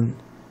modern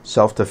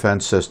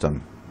self-defense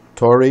system.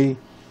 Tori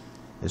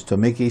is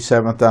Tomiki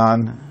 7th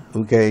Dan,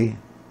 Uke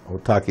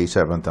Otaki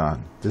 7th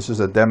Dan. This is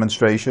a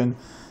demonstration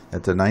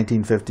at the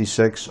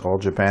 1956 All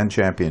Japan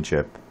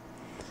Championship.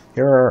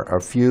 Here are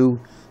a few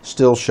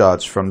still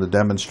shots from the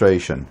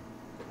demonstration.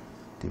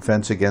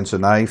 Defense against a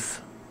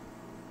knife.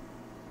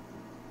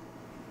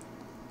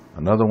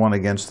 Another one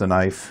against the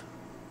knife.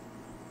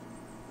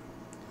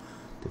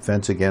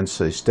 Defense against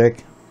a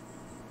stick.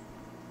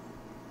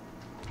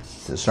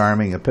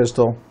 Disarming a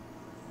pistol.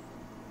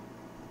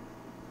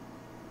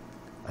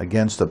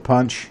 Against a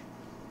punch,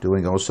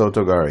 doing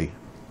Osotogari.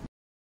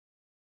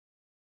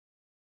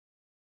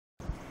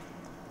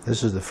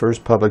 This is the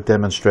first public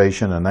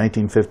demonstration in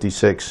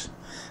 1956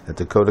 at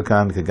the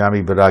Kodokan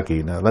Kagami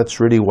Baraki. Now let's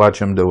really watch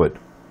him do it.